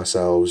about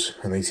ourselves,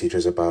 and they teach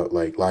us about,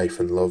 like, life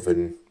and love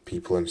and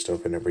people and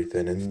stuff and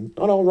everything, and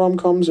not all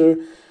rom-coms are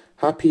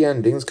happy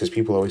endings, because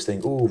people always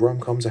think, oh,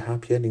 rom-coms are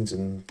happy endings,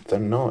 and they're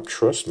not.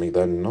 Trust me,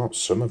 they're not.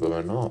 Some of them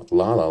are not.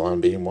 La La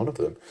Land being one of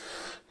them.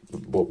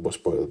 We'll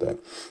spoil that.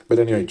 But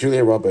anyway,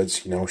 Julia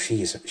Roberts, you know,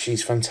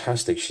 she's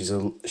fantastic. She's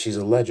a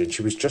legend.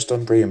 She was just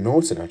on Graham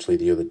Norton, actually,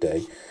 the other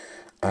day.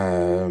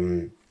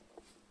 And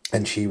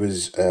she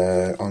was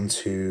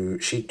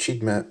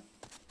she'd met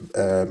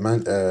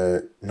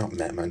not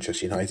met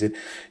Manchester United.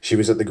 She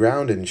was at the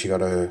ground, and she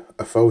got a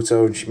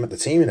photo, and she met the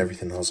team and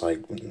everything. I was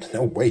like,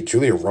 no way,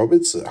 Julia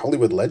Roberts, a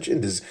Hollywood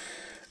legend, is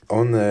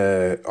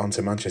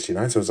onto Manchester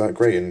United. So was that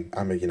great? And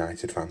I'm a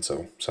United fan,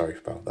 so sorry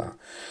about that.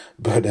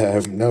 But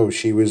no,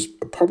 she was,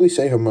 probably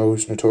say her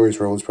most notorious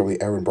role is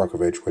probably Erin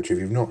Brockovich, which if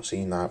you've not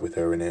seen that with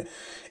her in it,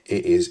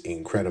 it is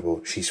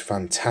incredible. She's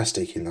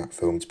fantastic in that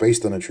film. It's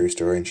based on a true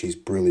story, and she's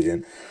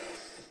brilliant.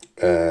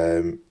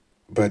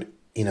 But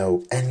you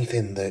know,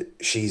 anything that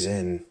she's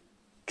in,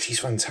 she's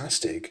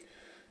fantastic.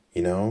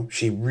 You know,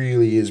 she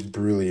really is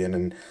brilliant,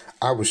 and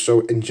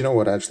and you know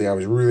what? Actually, I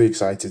was really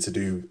excited to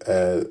do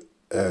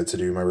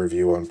my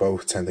review on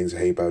both 10 Things I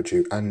Hate About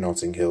You and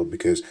Notting Hill,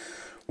 because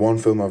one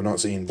film I've not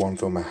seen, one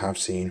film I have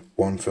seen,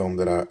 one film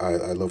that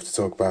I love to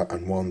talk about,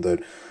 and one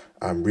that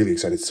I'm really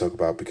excited to talk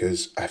about,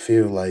 because I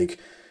feel like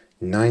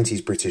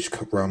 90s British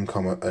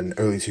rom-com and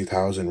early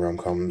 2000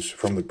 rom-coms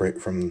from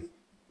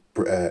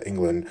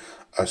England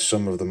are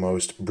some of the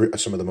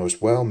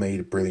most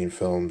well-made, brilliant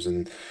films,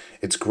 and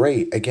it's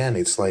great. Again,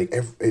 it's like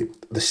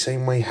the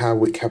same way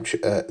how it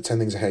 10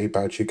 Things I Hate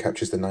About You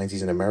captures the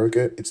 90s in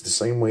America. It's the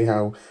same way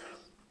how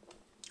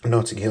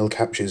Notting Hill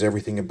captures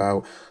everything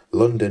about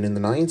London in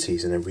the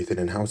 90s and everything,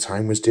 and how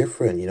time was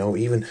different. You know,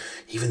 even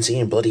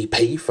seeing bloody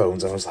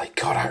payphones, I was like,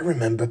 God, I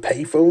remember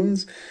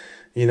payphones.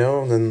 You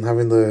know, and then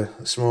having the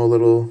small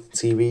little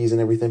TVs and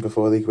everything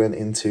before they went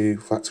into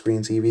flat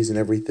screen TVs and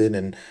everything,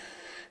 and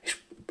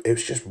it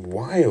was just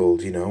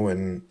wild, you know.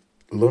 And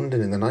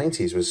London in the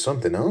 90s was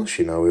something else,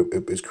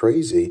 it was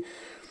crazy.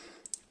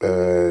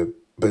 But,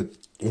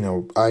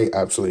 I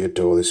absolutely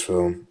adore this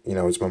film.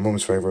 It's my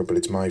mum's favourite, but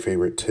it's my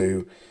favourite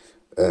too.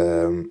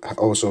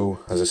 Also,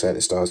 as I said,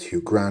 it stars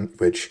Hugh Grant,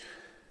 which,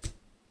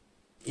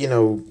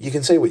 you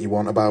can say what you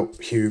want about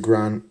Hugh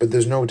Grant, but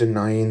there's no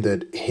denying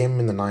that him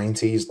in the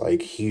 90s,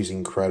 like, he's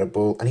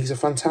incredible, and he's a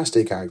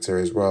fantastic actor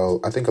as well.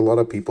 I think a lot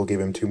of people give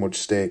him too much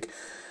stick.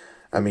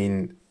 I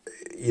mean,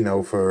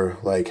 for,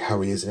 like,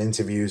 how he is in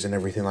interviews and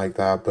everything like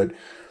that, but,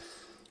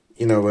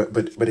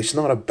 but it's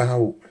not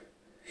about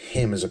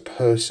him as a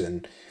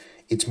person.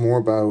 It's more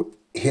about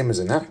him as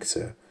an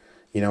actor.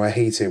 I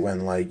hate it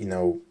when, like,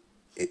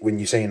 when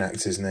you say an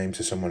actor's name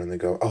to someone and they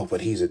go, oh,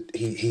 but he's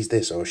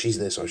this, or she's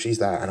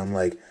that, and I'm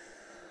like,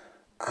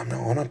 I'm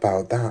not on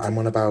about that. I'm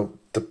on about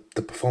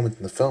the performance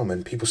in the film,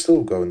 and people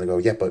still go and they go,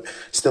 yeah, but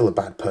still a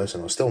bad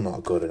person, or still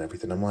not good and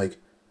everything. I'm like,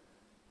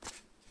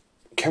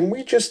 can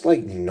we just,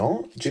 like,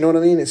 not? Do you know what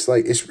I mean? It's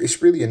like,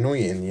 it's really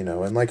annoying,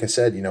 and like I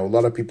said, a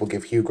lot of people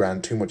give Hugh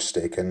Grant too much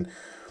stick, and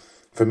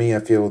for me, I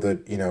feel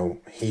that,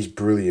 he's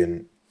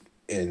brilliant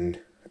in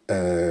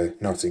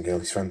Notting Hill.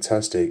 He's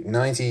fantastic.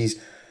 90s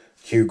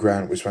Hugh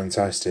Grant was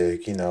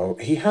fantastic.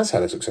 He has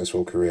had a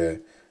successful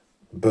career,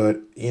 but,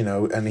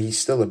 and he's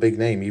still a big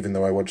name, even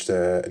though I watched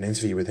an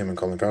interview with him and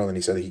Colin Farrell, and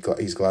he said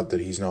he's glad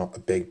that he's not a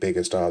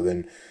bigger star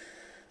than,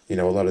 a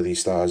lot of these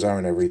stars are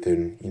and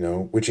everything,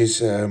 which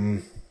is,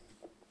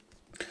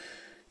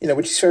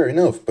 which is fair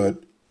enough,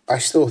 but I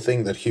still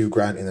think that Hugh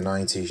Grant in the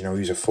 90s, he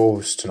was a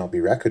force to not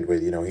be reckoned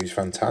with. He was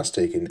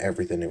fantastic in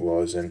everything it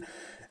was, and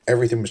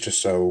everything was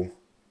just so,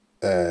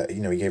 he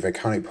gave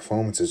iconic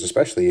performances,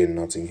 especially in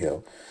Notting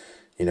Hill.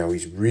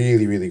 He's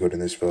really, really good in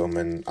this film,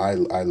 and I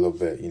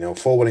love it.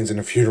 Four Weddings and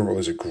a Funeral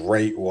is a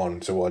great one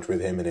to watch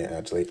with him in it,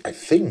 actually. I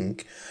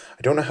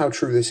don't know how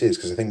true this is,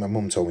 because I think my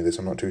mum told me this,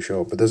 I'm not too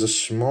sure, but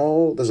there's a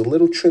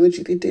little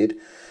trilogy they did,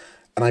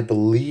 and I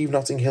believe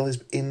Notting Hill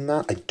is in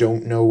that. I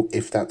don't know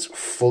if that's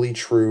fully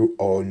true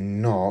or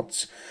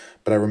not,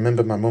 but I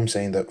remember my mum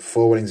saying that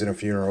Four Weddings and a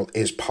Funeral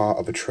is part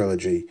of a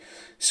trilogy,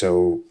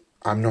 so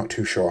I'm not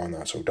too sure on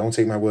that, so don't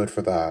take my word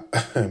for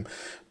that,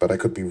 but I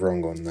could be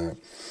wrong on that.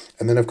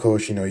 And then, of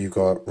course, you've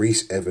got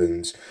Rhys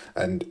Evans,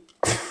 and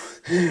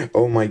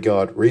oh my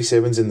God, Rhys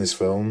Evans in this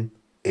film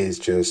is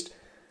just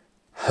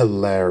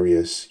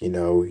hilarious.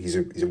 He's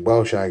a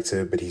Welsh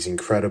actor, but he's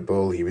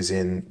incredible. He was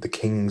in The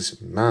King's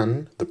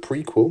Man, the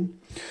prequel,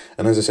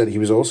 and as I said, he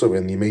was also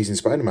in The Amazing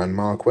Spider-Man,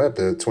 Mark Webb,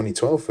 the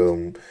 2012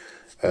 film,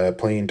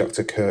 playing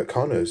Dr. Kurt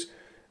Connors,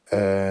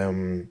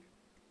 the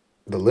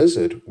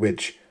Lizard,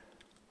 which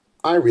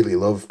I really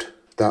loved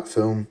that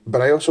film,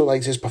 but I also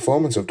liked his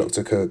performance of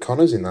Dr. Kurt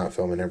Connors in that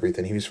film and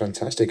everything. He was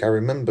fantastic. I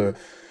remember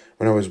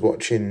when I was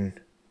watching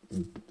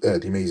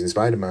The Amazing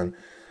Spider-Man,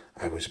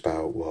 I was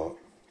about,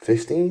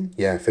 15?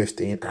 Yeah,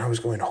 15, and I was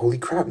going, holy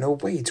crap, no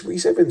way, it's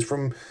Rhys Evans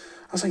I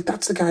was like,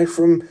 that's the guy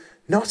from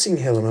Notting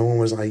Hill, and my mum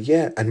was like,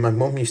 yeah, and my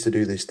mum used to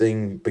do this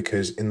thing,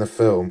 because in the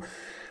film,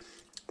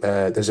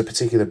 there's a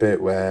particular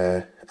bit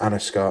where Anna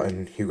Scott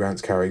and Hugh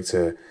Grant's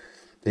character,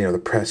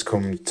 the press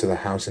come to the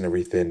house and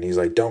everything. He's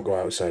like, don't go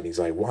outside. He's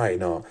like, why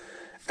not?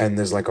 And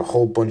there's like a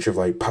whole bunch of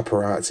like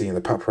paparazzi, and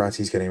the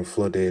paparazzi's getting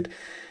flooded.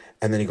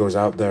 And then he goes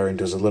out there and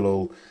does a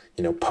little,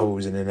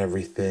 posing and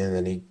everything.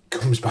 And he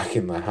comes back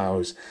in the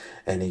house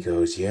and he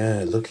goes,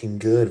 yeah, looking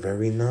good.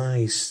 Very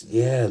nice.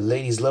 Yeah,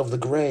 ladies love the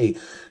grey.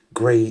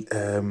 Great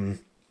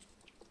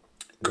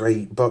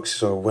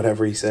bucks, or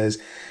whatever he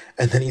says.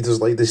 And then he does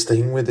like this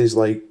thing with his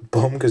like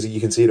bum, because you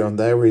can see it on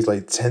there, where he's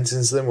like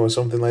tensing them or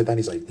something like that.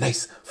 He's like,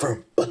 nice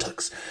firm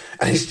buttocks,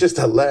 and it's just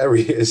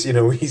hilarious.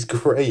 He's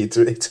great.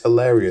 It's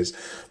hilarious.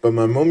 But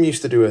my mum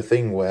used to do a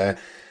thing where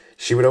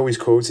she would always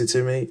quote it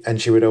to me, and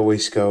she would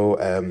always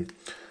go,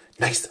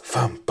 nice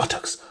firm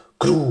buttocks,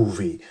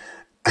 groovy,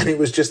 and it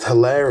was just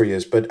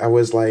hilarious. But I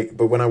was like,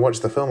 but when I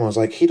watched the film, I was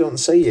like, he don't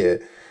say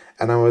it.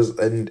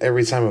 And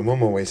every time my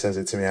mum always says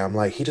it to me, I'm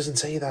like, he doesn't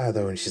say that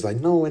though. And she's like,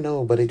 no, I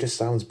know, but it just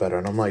sounds better.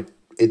 And I'm like,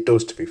 it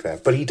does, to be fair.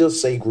 But he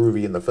does say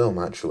groovy in the film,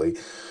 actually,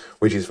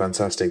 which is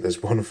fantastic.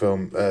 There's one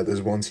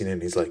scene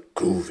in he's like,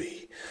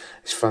 groovy.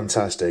 It's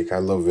fantastic. I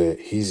love it.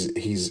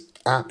 He's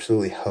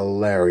absolutely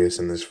hilarious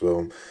in this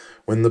film.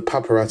 When the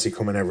paparazzi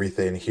come and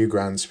everything, Hugh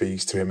Grant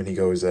speaks to him and he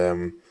goes,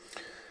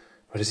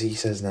 what is he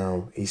says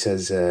now? He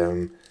says,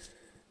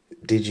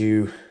 did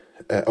you...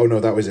 oh no,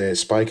 that was it.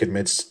 Spike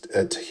admits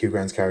to Hugh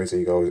Grant's character,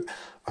 he goes,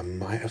 I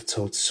might have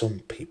told some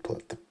people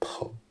at the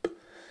pub.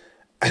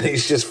 And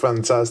it's just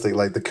fantastic.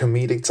 Like, the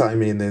comedic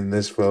timing in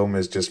this film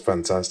is just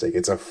fantastic.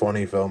 It's a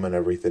funny film and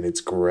everything. It's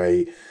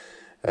great.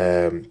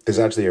 There's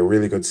actually a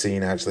really good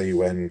scene, actually,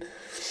 when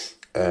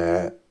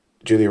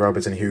Julia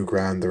Roberts and Hugh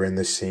Grant, they're in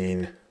this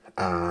scene,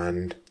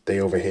 and they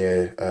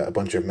overhear a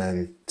bunch of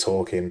men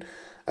talking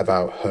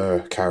about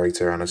her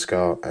character, Anna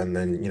Scott, and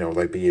then,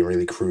 like, being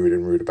really crude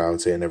and rude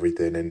about it and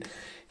everything, and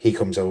he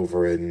comes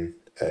over and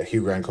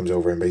Hugh Grant comes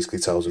over and basically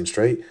tells them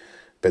straight,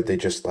 but they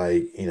just,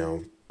 like,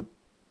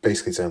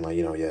 basically saying, like,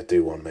 yeah,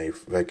 do one, mate,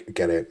 like,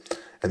 get it.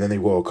 And then they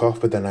walk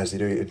off, but then as they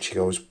do it, and she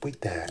goes,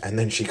 wait there. And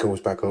then she goes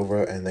back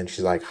over, and then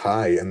she's like,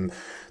 hi. And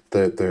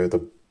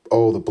the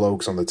all the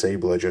blokes on the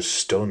table are just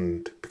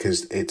stunned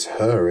because it's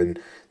her, and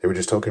they were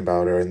just talking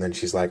about her. And then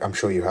she's like, I'm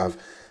sure you have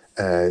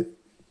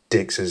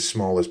dicks as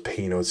small as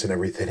peanuts and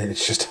everything. And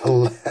it's just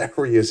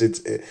hilarious.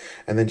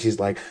 And then she's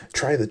like,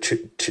 try the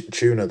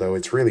tuna, though.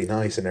 It's really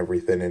nice and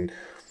everything. And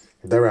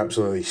they're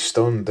absolutely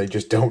stunned. They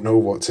just don't know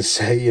what to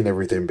say and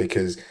everything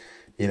because,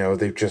 you know,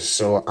 they've just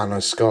saw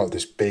Anna Scott,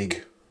 this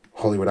big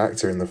Hollywood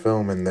actor in the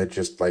film, and they're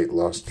just like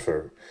lost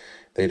for,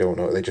 they don't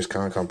know, they just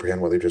can't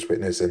comprehend what they've just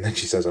witnessed. And then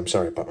she says, I'm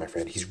sorry about my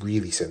friend, he's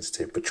really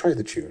sensitive, but try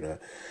the tuna.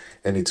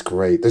 And it's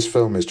great. This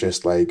film is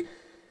just like,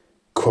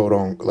 quote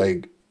on,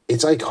 like,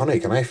 it's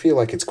iconic, and I feel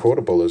like it's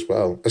quotable as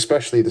well,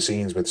 especially the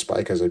scenes with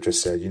Spike, as I've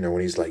just said, you know,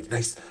 when he's like,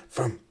 nice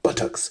firm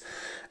buttocks,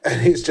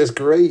 and it's just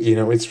great, you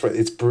know,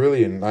 it's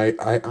brilliant. I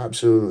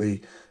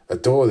absolutely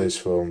adore this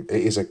film.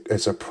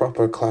 It's a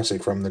proper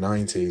classic from the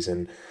 90s,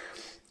 and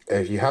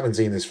if you haven't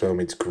seen this film,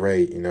 it's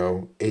great, you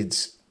know.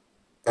 It's,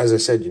 as I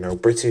said, you know,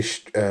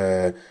 British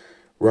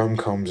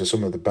rom-coms are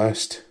some of the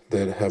best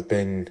that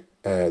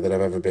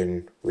have ever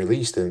been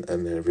released and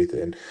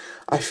everything.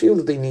 I feel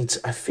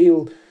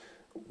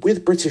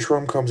with British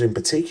rom-coms in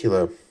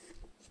particular,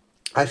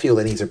 I feel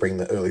they need to bring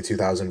the early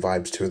 2000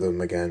 vibes to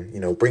them again. You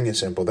know, bring it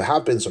simple. There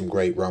have been some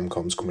great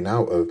rom-coms coming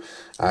out of,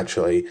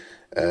 actually.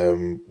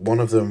 One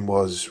of them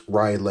was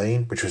Rye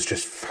Lane, which was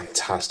just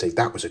fantastic.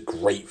 That was a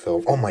great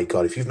film. Oh my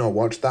God, if you've not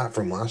watched that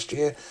from last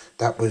year,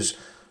 that was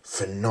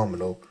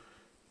phenomenal.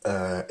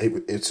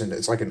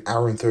 It's like an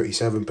hour and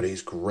 37, but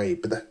it's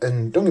great.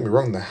 And don't get me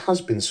wrong, there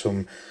has been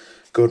some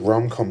good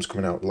rom-coms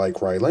coming out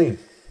like Rye Lane.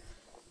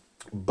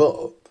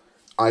 But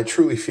I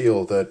truly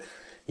feel that,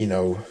 you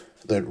know,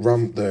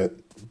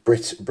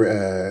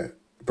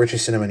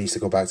 British cinema needs to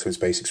go back to its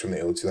basics from the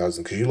early 2000s,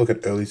 because you look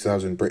at early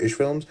 2000 British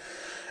films,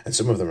 and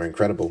some of them are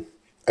incredible,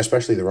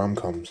 especially the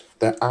rom-coms.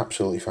 They're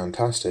absolutely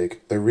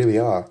fantastic. They really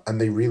are,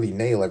 and they really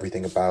nail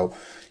everything about,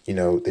 you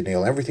know,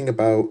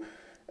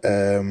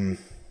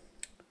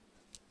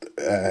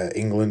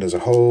 England as a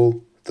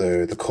whole,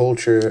 the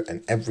culture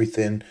and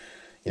everything.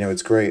 You know,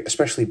 it's great,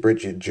 especially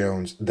Bridget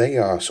Jones. They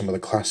are some of the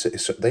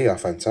classics. They are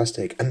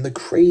fantastic. And the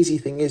crazy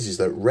thing is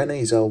that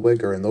Renee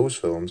Zellweger in those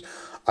films,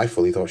 I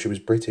fully thought she was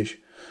British.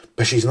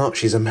 But she's not.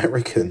 She's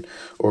American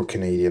or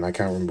Canadian. I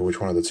can't remember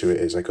which one of the two it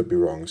is. I could be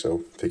wrong,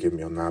 so forgive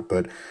me on that.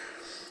 But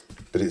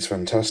it's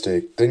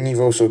fantastic. Then you've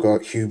also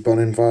got Hugh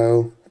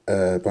Bonneville,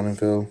 I want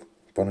to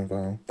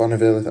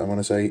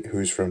say,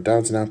 who's from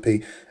Downton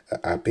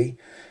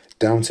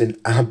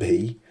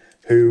Abbey,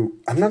 who,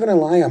 I'm not going to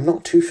lie, I'm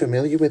not too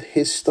familiar with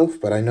his stuff,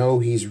 but I know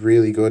he's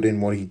really good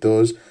in what he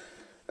does.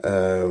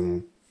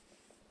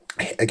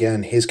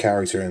 Again, his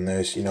character in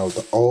this, you know,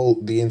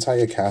 the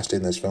entire cast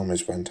in this film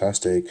is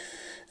fantastic.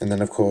 And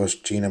then, of course,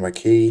 Gina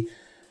McKee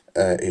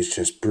is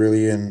just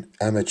brilliant.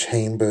 Emma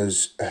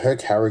Chambers, her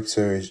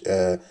character is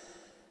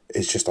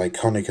just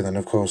iconic. And then,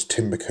 of course,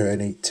 Tim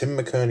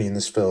McKerney in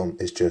this film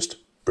is just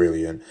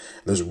brilliant.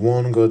 There's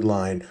one good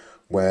line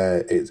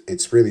where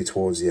it's really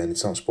towards the end,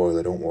 it's not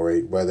spoiler, don't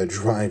worry, where they're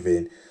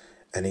driving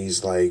and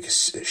he's like,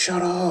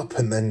 shut up,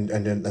 and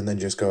then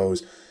just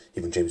goes,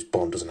 even James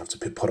Bond doesn't have to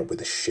put up with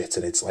this shit,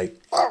 and it's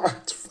like,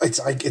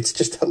 it's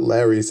just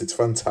hilarious, it's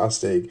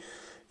fantastic.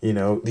 You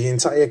know, the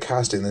entire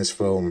cast in this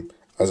film,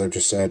 as I've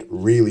just said,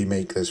 really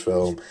make this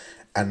film,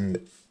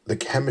 and the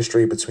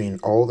chemistry between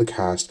all the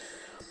cast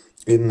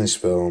in this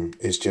film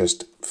is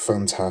just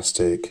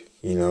fantastic.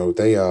 You know,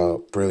 they are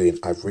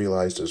brilliant. I've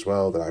realised as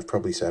well that I've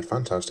probably said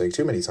fantastic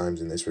too many times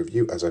in this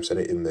review, as I've said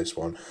it in this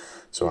one.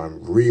 So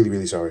I'm really,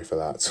 really sorry for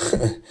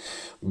that.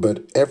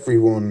 But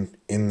everyone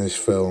in this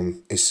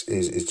film is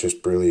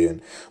just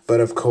brilliant.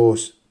 But of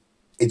course,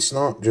 it's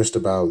not just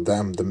about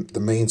them. The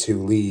main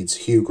two leads,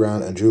 Hugh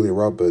Grant and Julia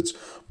Roberts,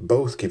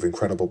 both give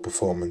incredible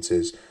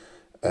performances.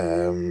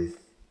 And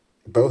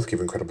both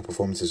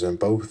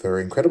are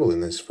incredible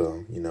in this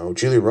film. You know,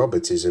 Julia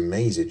Roberts is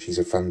amazing. She's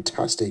a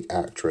fantastic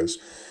actress.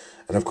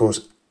 And of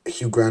course,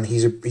 Hugh Grant,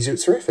 he's a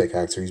terrific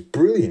actor. He's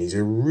brilliant. He's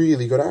a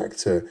really good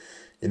actor.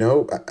 You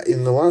know,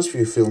 in the last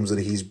few films that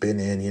he's been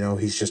in, you know,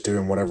 he's just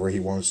doing whatever he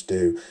wants to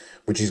do,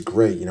 which is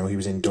great. You know, he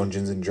was in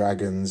Dungeons and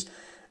Dragons,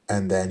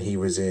 and then he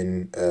was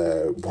in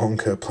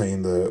Wonka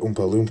playing the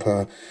Oompa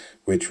Loompa,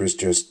 which was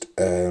just,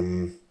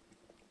 you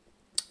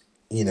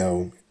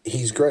know,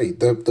 he's great.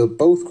 They're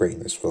both great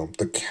in this film.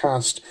 The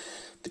cast,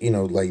 you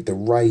know, like the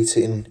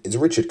writing, it's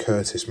Richard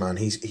Curtis, man.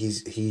 He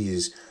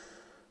is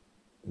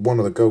one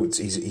of the GOATs.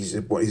 He's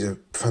a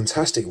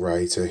fantastic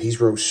writer. He's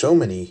wrote so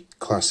many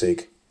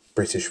classic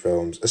British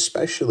films,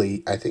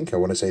 especially, I think I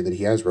want to say that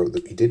he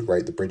did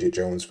write the Bridget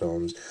Jones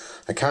films.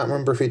 I can't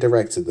remember if he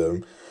directed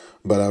them,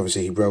 but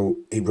obviously he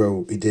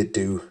did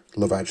do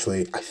Love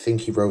Actually. I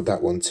think he wrote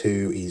that one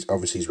too. He's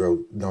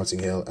wrote Notting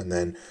Hill and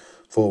then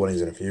Four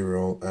Weddings and a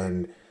Funeral,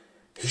 and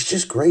he's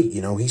just great,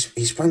 you know,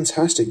 he's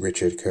fantastic,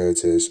 Richard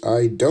Curtis.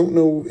 I don't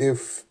know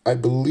I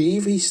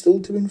believe he's still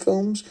doing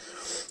films.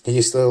 He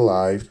is still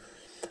alive,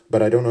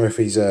 but I don't know if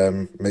he's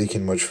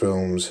making much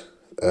films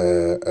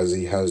as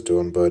he has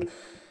done, but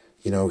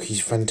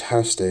He's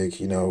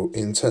fantastic.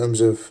 In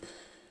terms of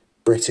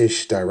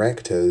British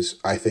directors,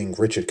 I think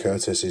Richard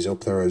Curtis is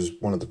up there as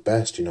one of the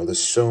best. There's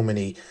so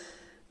many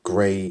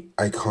great,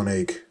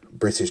 iconic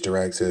British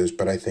directors,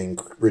 but I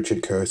think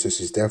Richard Curtis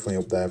is definitely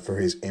up there for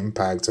his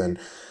impact and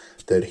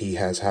that he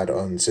has had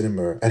on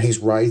cinema. And his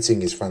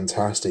writing is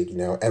fantastic.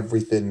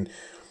 Everything,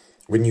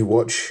 when you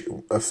watch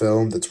a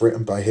film that's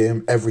written by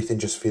him, everything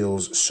just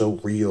feels so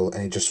real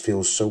and it just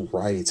feels so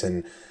right.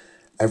 And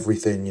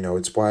everything,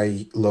 it's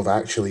why Love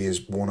Actually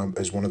is one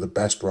of the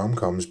best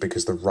rom-coms,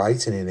 because the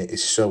writing in it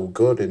is so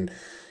good. And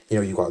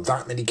you've got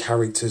that many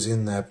characters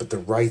in there, but the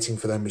writing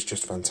for them is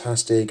just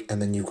fantastic.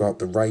 And then you've got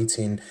the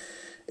writing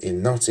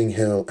in Notting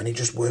Hill, and it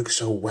just works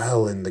so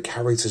well, and the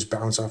characters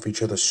bounce off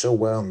each other so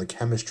well, and the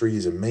chemistry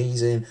is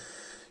amazing.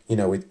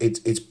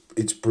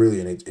 It's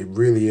brilliant. It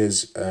really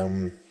is.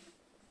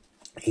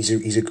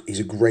 He's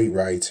a great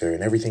writer,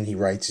 and everything he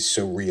writes is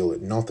so real.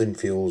 Nothing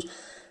feels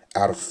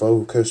out of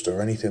focus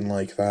or anything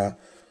like that.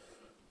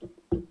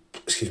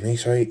 Excuse me,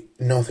 sorry.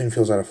 Nothing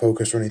feels out of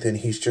focus or anything.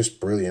 He's just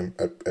brilliant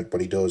at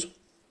what he does.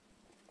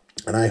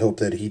 And I hope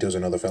that he does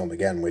another film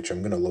again, which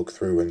I'm going to look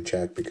through and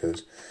check,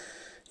 because,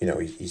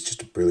 he's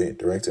just a brilliant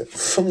director.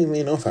 Funnily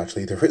enough,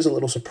 actually, there is a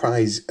little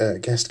surprise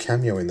guest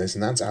cameo in this,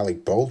 and that's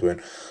Alec Baldwin.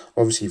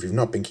 Obviously, if you've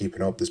not been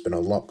keeping up, there's been a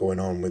lot going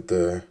on with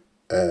the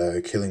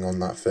killing on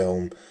that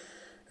film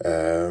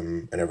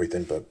and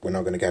everything, but we're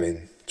not going to get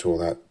into all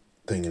that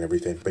thing and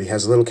everything. But he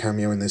has a little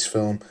cameo in this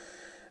film,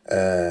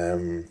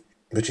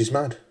 which is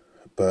mad.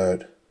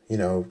 But,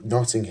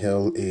 Notting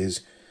Hill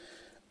is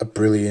a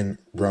brilliant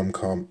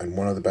rom-com and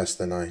one of the best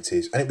of the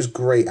 90s. And it was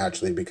great,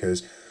 actually,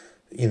 because,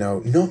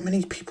 not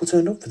many people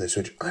turned up for this,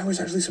 which I was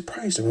actually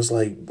surprised. I was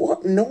like,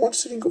 what? No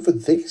one's turning up for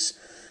this?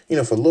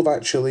 For Love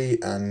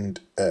Actually and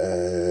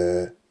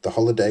The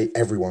Holiday,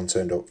 everyone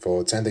turned up.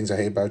 For 10 Things I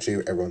Hate About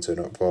You, everyone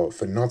turned up.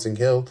 For Notting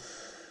Hill,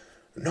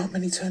 not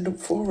many turned up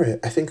for it.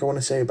 I think I want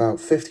to say about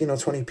 15 or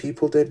 20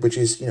 people did, which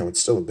is,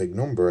 it's still a big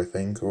number, I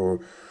think,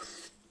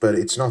 but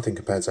it's nothing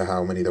compared to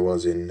how many there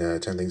was in 10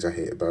 Things I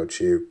Hate About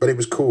You. But it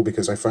was cool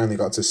because I finally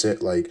got to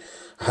sit, I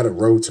had a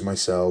row to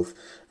myself.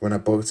 When I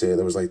booked it,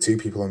 there was 2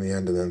 people on the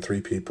end and then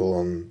 3 people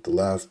on the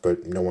left,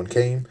 but no one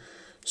came.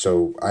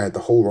 So I had the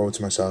whole row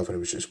to myself, and it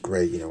was just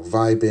great,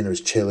 vibing, it was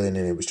chilling,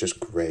 and it was just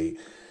great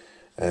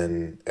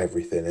and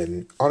everything.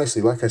 And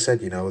honestly, like I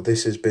said,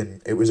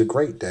 it was a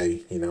great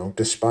day,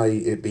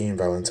 despite it being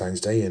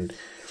Valentine's Day and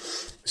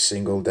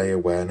Single Day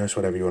Awareness,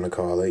 whatever you want to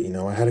call it.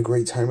 I had a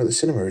great time at the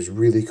cinema. It was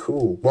really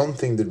cool. One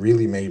thing that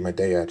really made my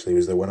day, actually,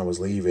 was that when I was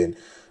leaving,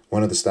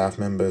 one of the staff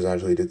members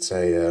actually did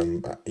say,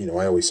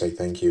 I always say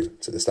thank you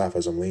to the staff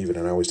as I'm leaving,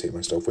 and I always take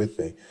my stuff with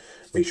me.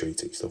 Make sure you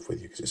take stuff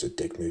with you, because it's a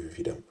dick move if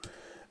you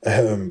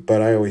don't.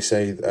 But I always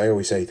say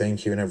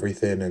thank you and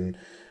everything, and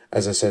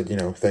as I said,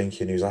 thank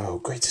you, and he was like, oh,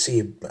 great to see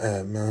you,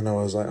 man. I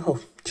was like, oh,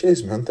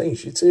 cheers, man,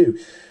 thanks, you too.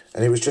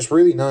 And it was just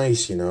really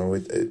nice,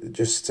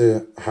 just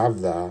to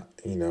have that,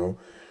 and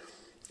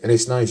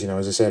it's nice,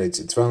 as I said,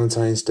 it's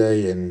Valentine's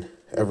Day and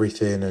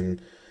everything, and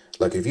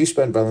if you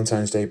spent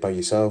Valentine's Day by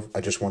yourself,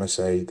 I just want to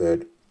say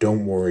that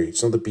don't worry,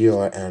 it's not the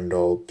be-all and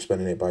end-all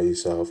spending it by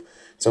yourself.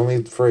 It's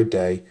only for a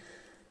day,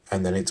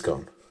 and then it's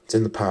gone. It's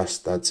in the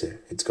past, that's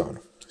it, it's gone.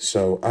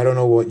 So I don't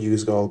know what you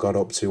all got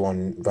up to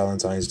on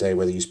Valentine's Day,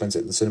 whether you spent it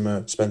at the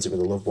cinema, spent it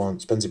with a loved one,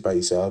 spent it by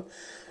yourself.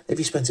 If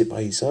you spent it by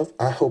yourself,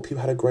 I hope you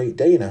had a great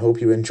day and I hope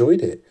you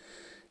enjoyed it,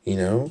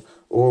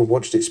 or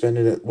watched it, spend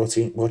it at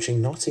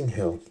watching Notting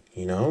Hill,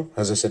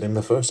 As I said in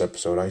the first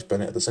episode, I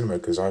spent it at the cinema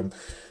because I'm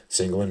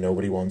single and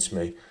nobody wants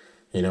me.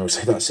 It's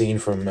like that scene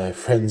from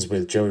Friends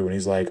with Joey when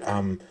he's like,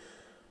 I'm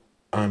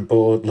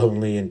bored,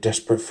 lonely, and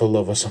desperate for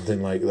love, or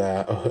something like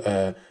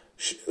that.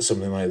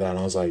 Something like that, and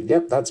I was like,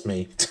 yep, that's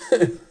me.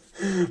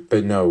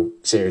 But no,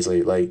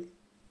 seriously,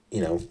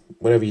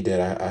 whatever you did,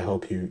 I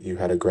hope you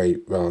had a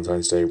great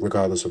Valentine's Day,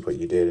 regardless of what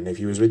you did. And if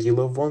you was with your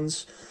loved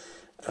ones,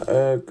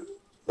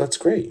 that's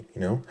great,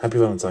 happy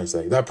Valentine's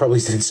Day. That probably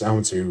didn't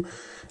sound too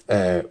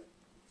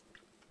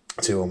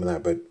on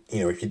that, but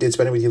if you did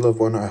spend it with your loved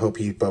one, I hope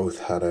you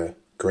both had a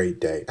great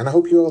day, and I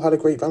hope you all had a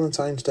great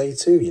Valentine's Day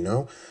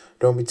too.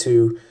 Don't be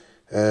too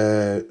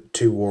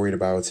worried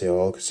about it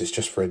all, because it's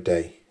just for a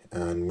day.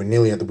 And we're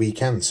nearly at the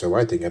weekend, so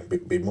I think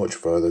I'd be much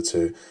further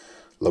to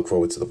look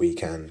forward to the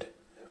weekend.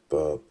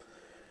 But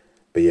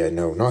yeah,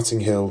 no, Notting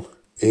Hill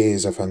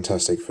is a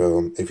fantastic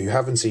film. If you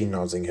haven't seen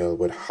Notting Hill,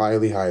 would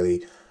highly,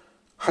 highly,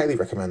 highly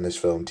recommend this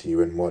film to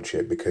you and watch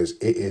it, because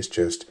it is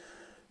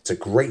it's a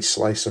great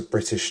slice of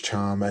British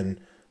charm and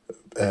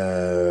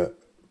a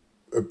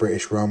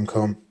British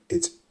rom-com.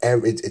 It's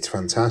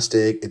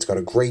fantastic. It's got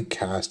a great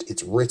cast.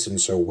 It's written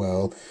so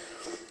well.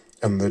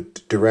 And the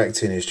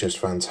directing is just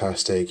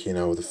fantastic,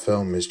 the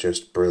film is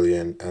just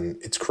brilliant, and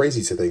it's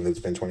crazy to think that it's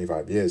been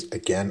 25 years.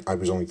 Again, I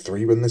was only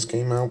 3 when this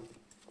came out.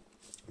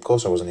 Of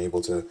course I wasn't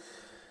able to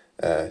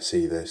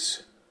see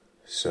this,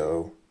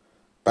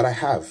 but I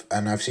have,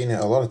 and I've seen it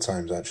a lot of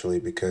times, actually,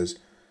 because,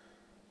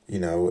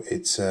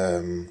 it's,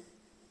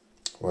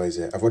 what is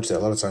it? I've watched it a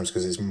lot of times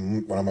because it's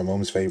one of my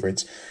mum's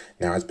favourites.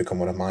 Now it's become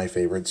one of my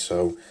favourites,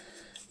 so,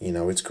 You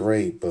know, it's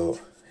great,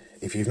 but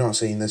if you've not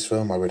seen this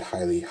film, I would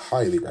highly,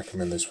 highly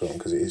recommend this film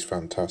because it is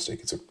fantastic.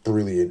 It's a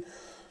brilliant,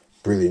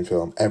 brilliant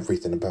film.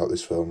 Everything about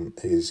this film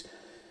is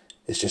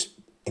just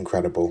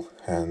incredible,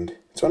 and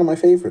it's one of my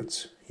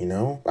favourites. You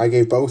know, I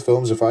gave both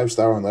films a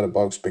 5-star on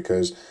Letterboxd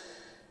because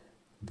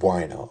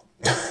why not?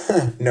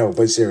 No,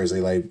 but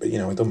seriously, like, you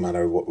know, it doesn't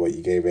matter what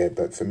you gave it,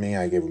 but for me,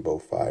 I gave them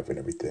both 5 and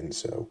everything,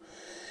 so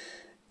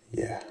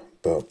yeah.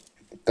 But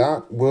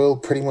that will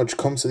pretty much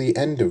come to the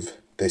end of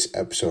this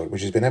episode,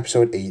 which has been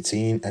episode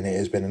 18, and it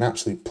has been an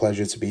absolute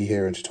pleasure to be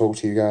here and to talk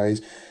to you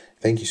guys.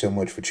 Thank you so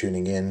much for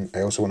tuning in.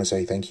 I also want to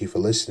say thank you for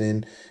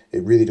listening.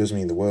 It really does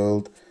mean the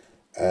world.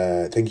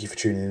 Thank you for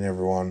tuning in,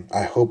 everyone.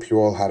 I hope you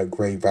all had a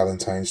great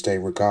Valentine's Day,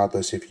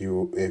 regardless if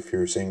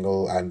you're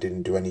single and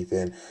didn't do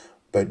anything.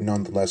 But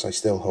nonetheless, I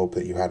still hope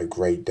that you had a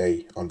great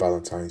day on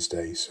Valentine's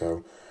Day.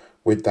 So,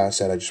 with that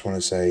said, I just want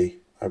to say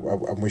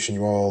I'm wishing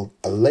you all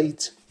a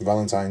late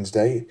Valentine's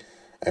Day,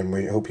 and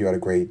we hope you had a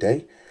great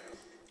day.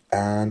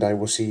 And I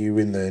will see you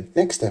in the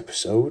next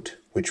episode,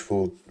 which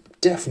will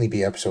definitely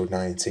be episode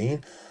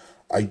 19.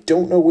 I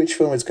don't know which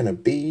film it's going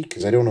to be,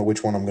 because I don't know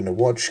which one I'm going to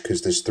watch,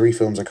 because there's 3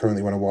 films I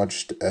currently want to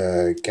watch,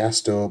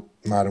 Gassed Up,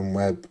 Madam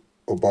Web,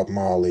 or Bob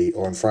Marley,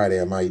 or on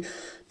Friday I might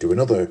do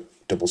another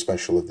double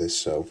special of this,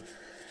 so,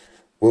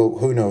 well,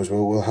 who knows,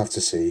 we'll have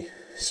to see,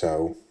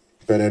 so,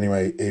 but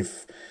anyway,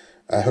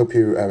 I hope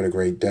you're having a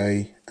great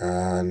day,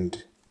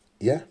 and,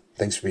 yeah,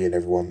 thanks for being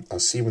everyone. I'll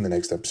see you in the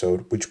next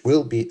episode, which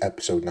will be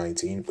episode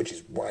 19, which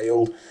is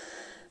wild,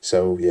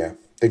 so, yeah,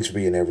 thanks for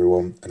being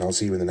everyone, and I'll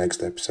see you in the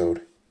next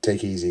episode.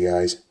 Take it easy,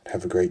 guys.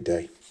 Have a great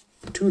day.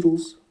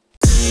 Toodles.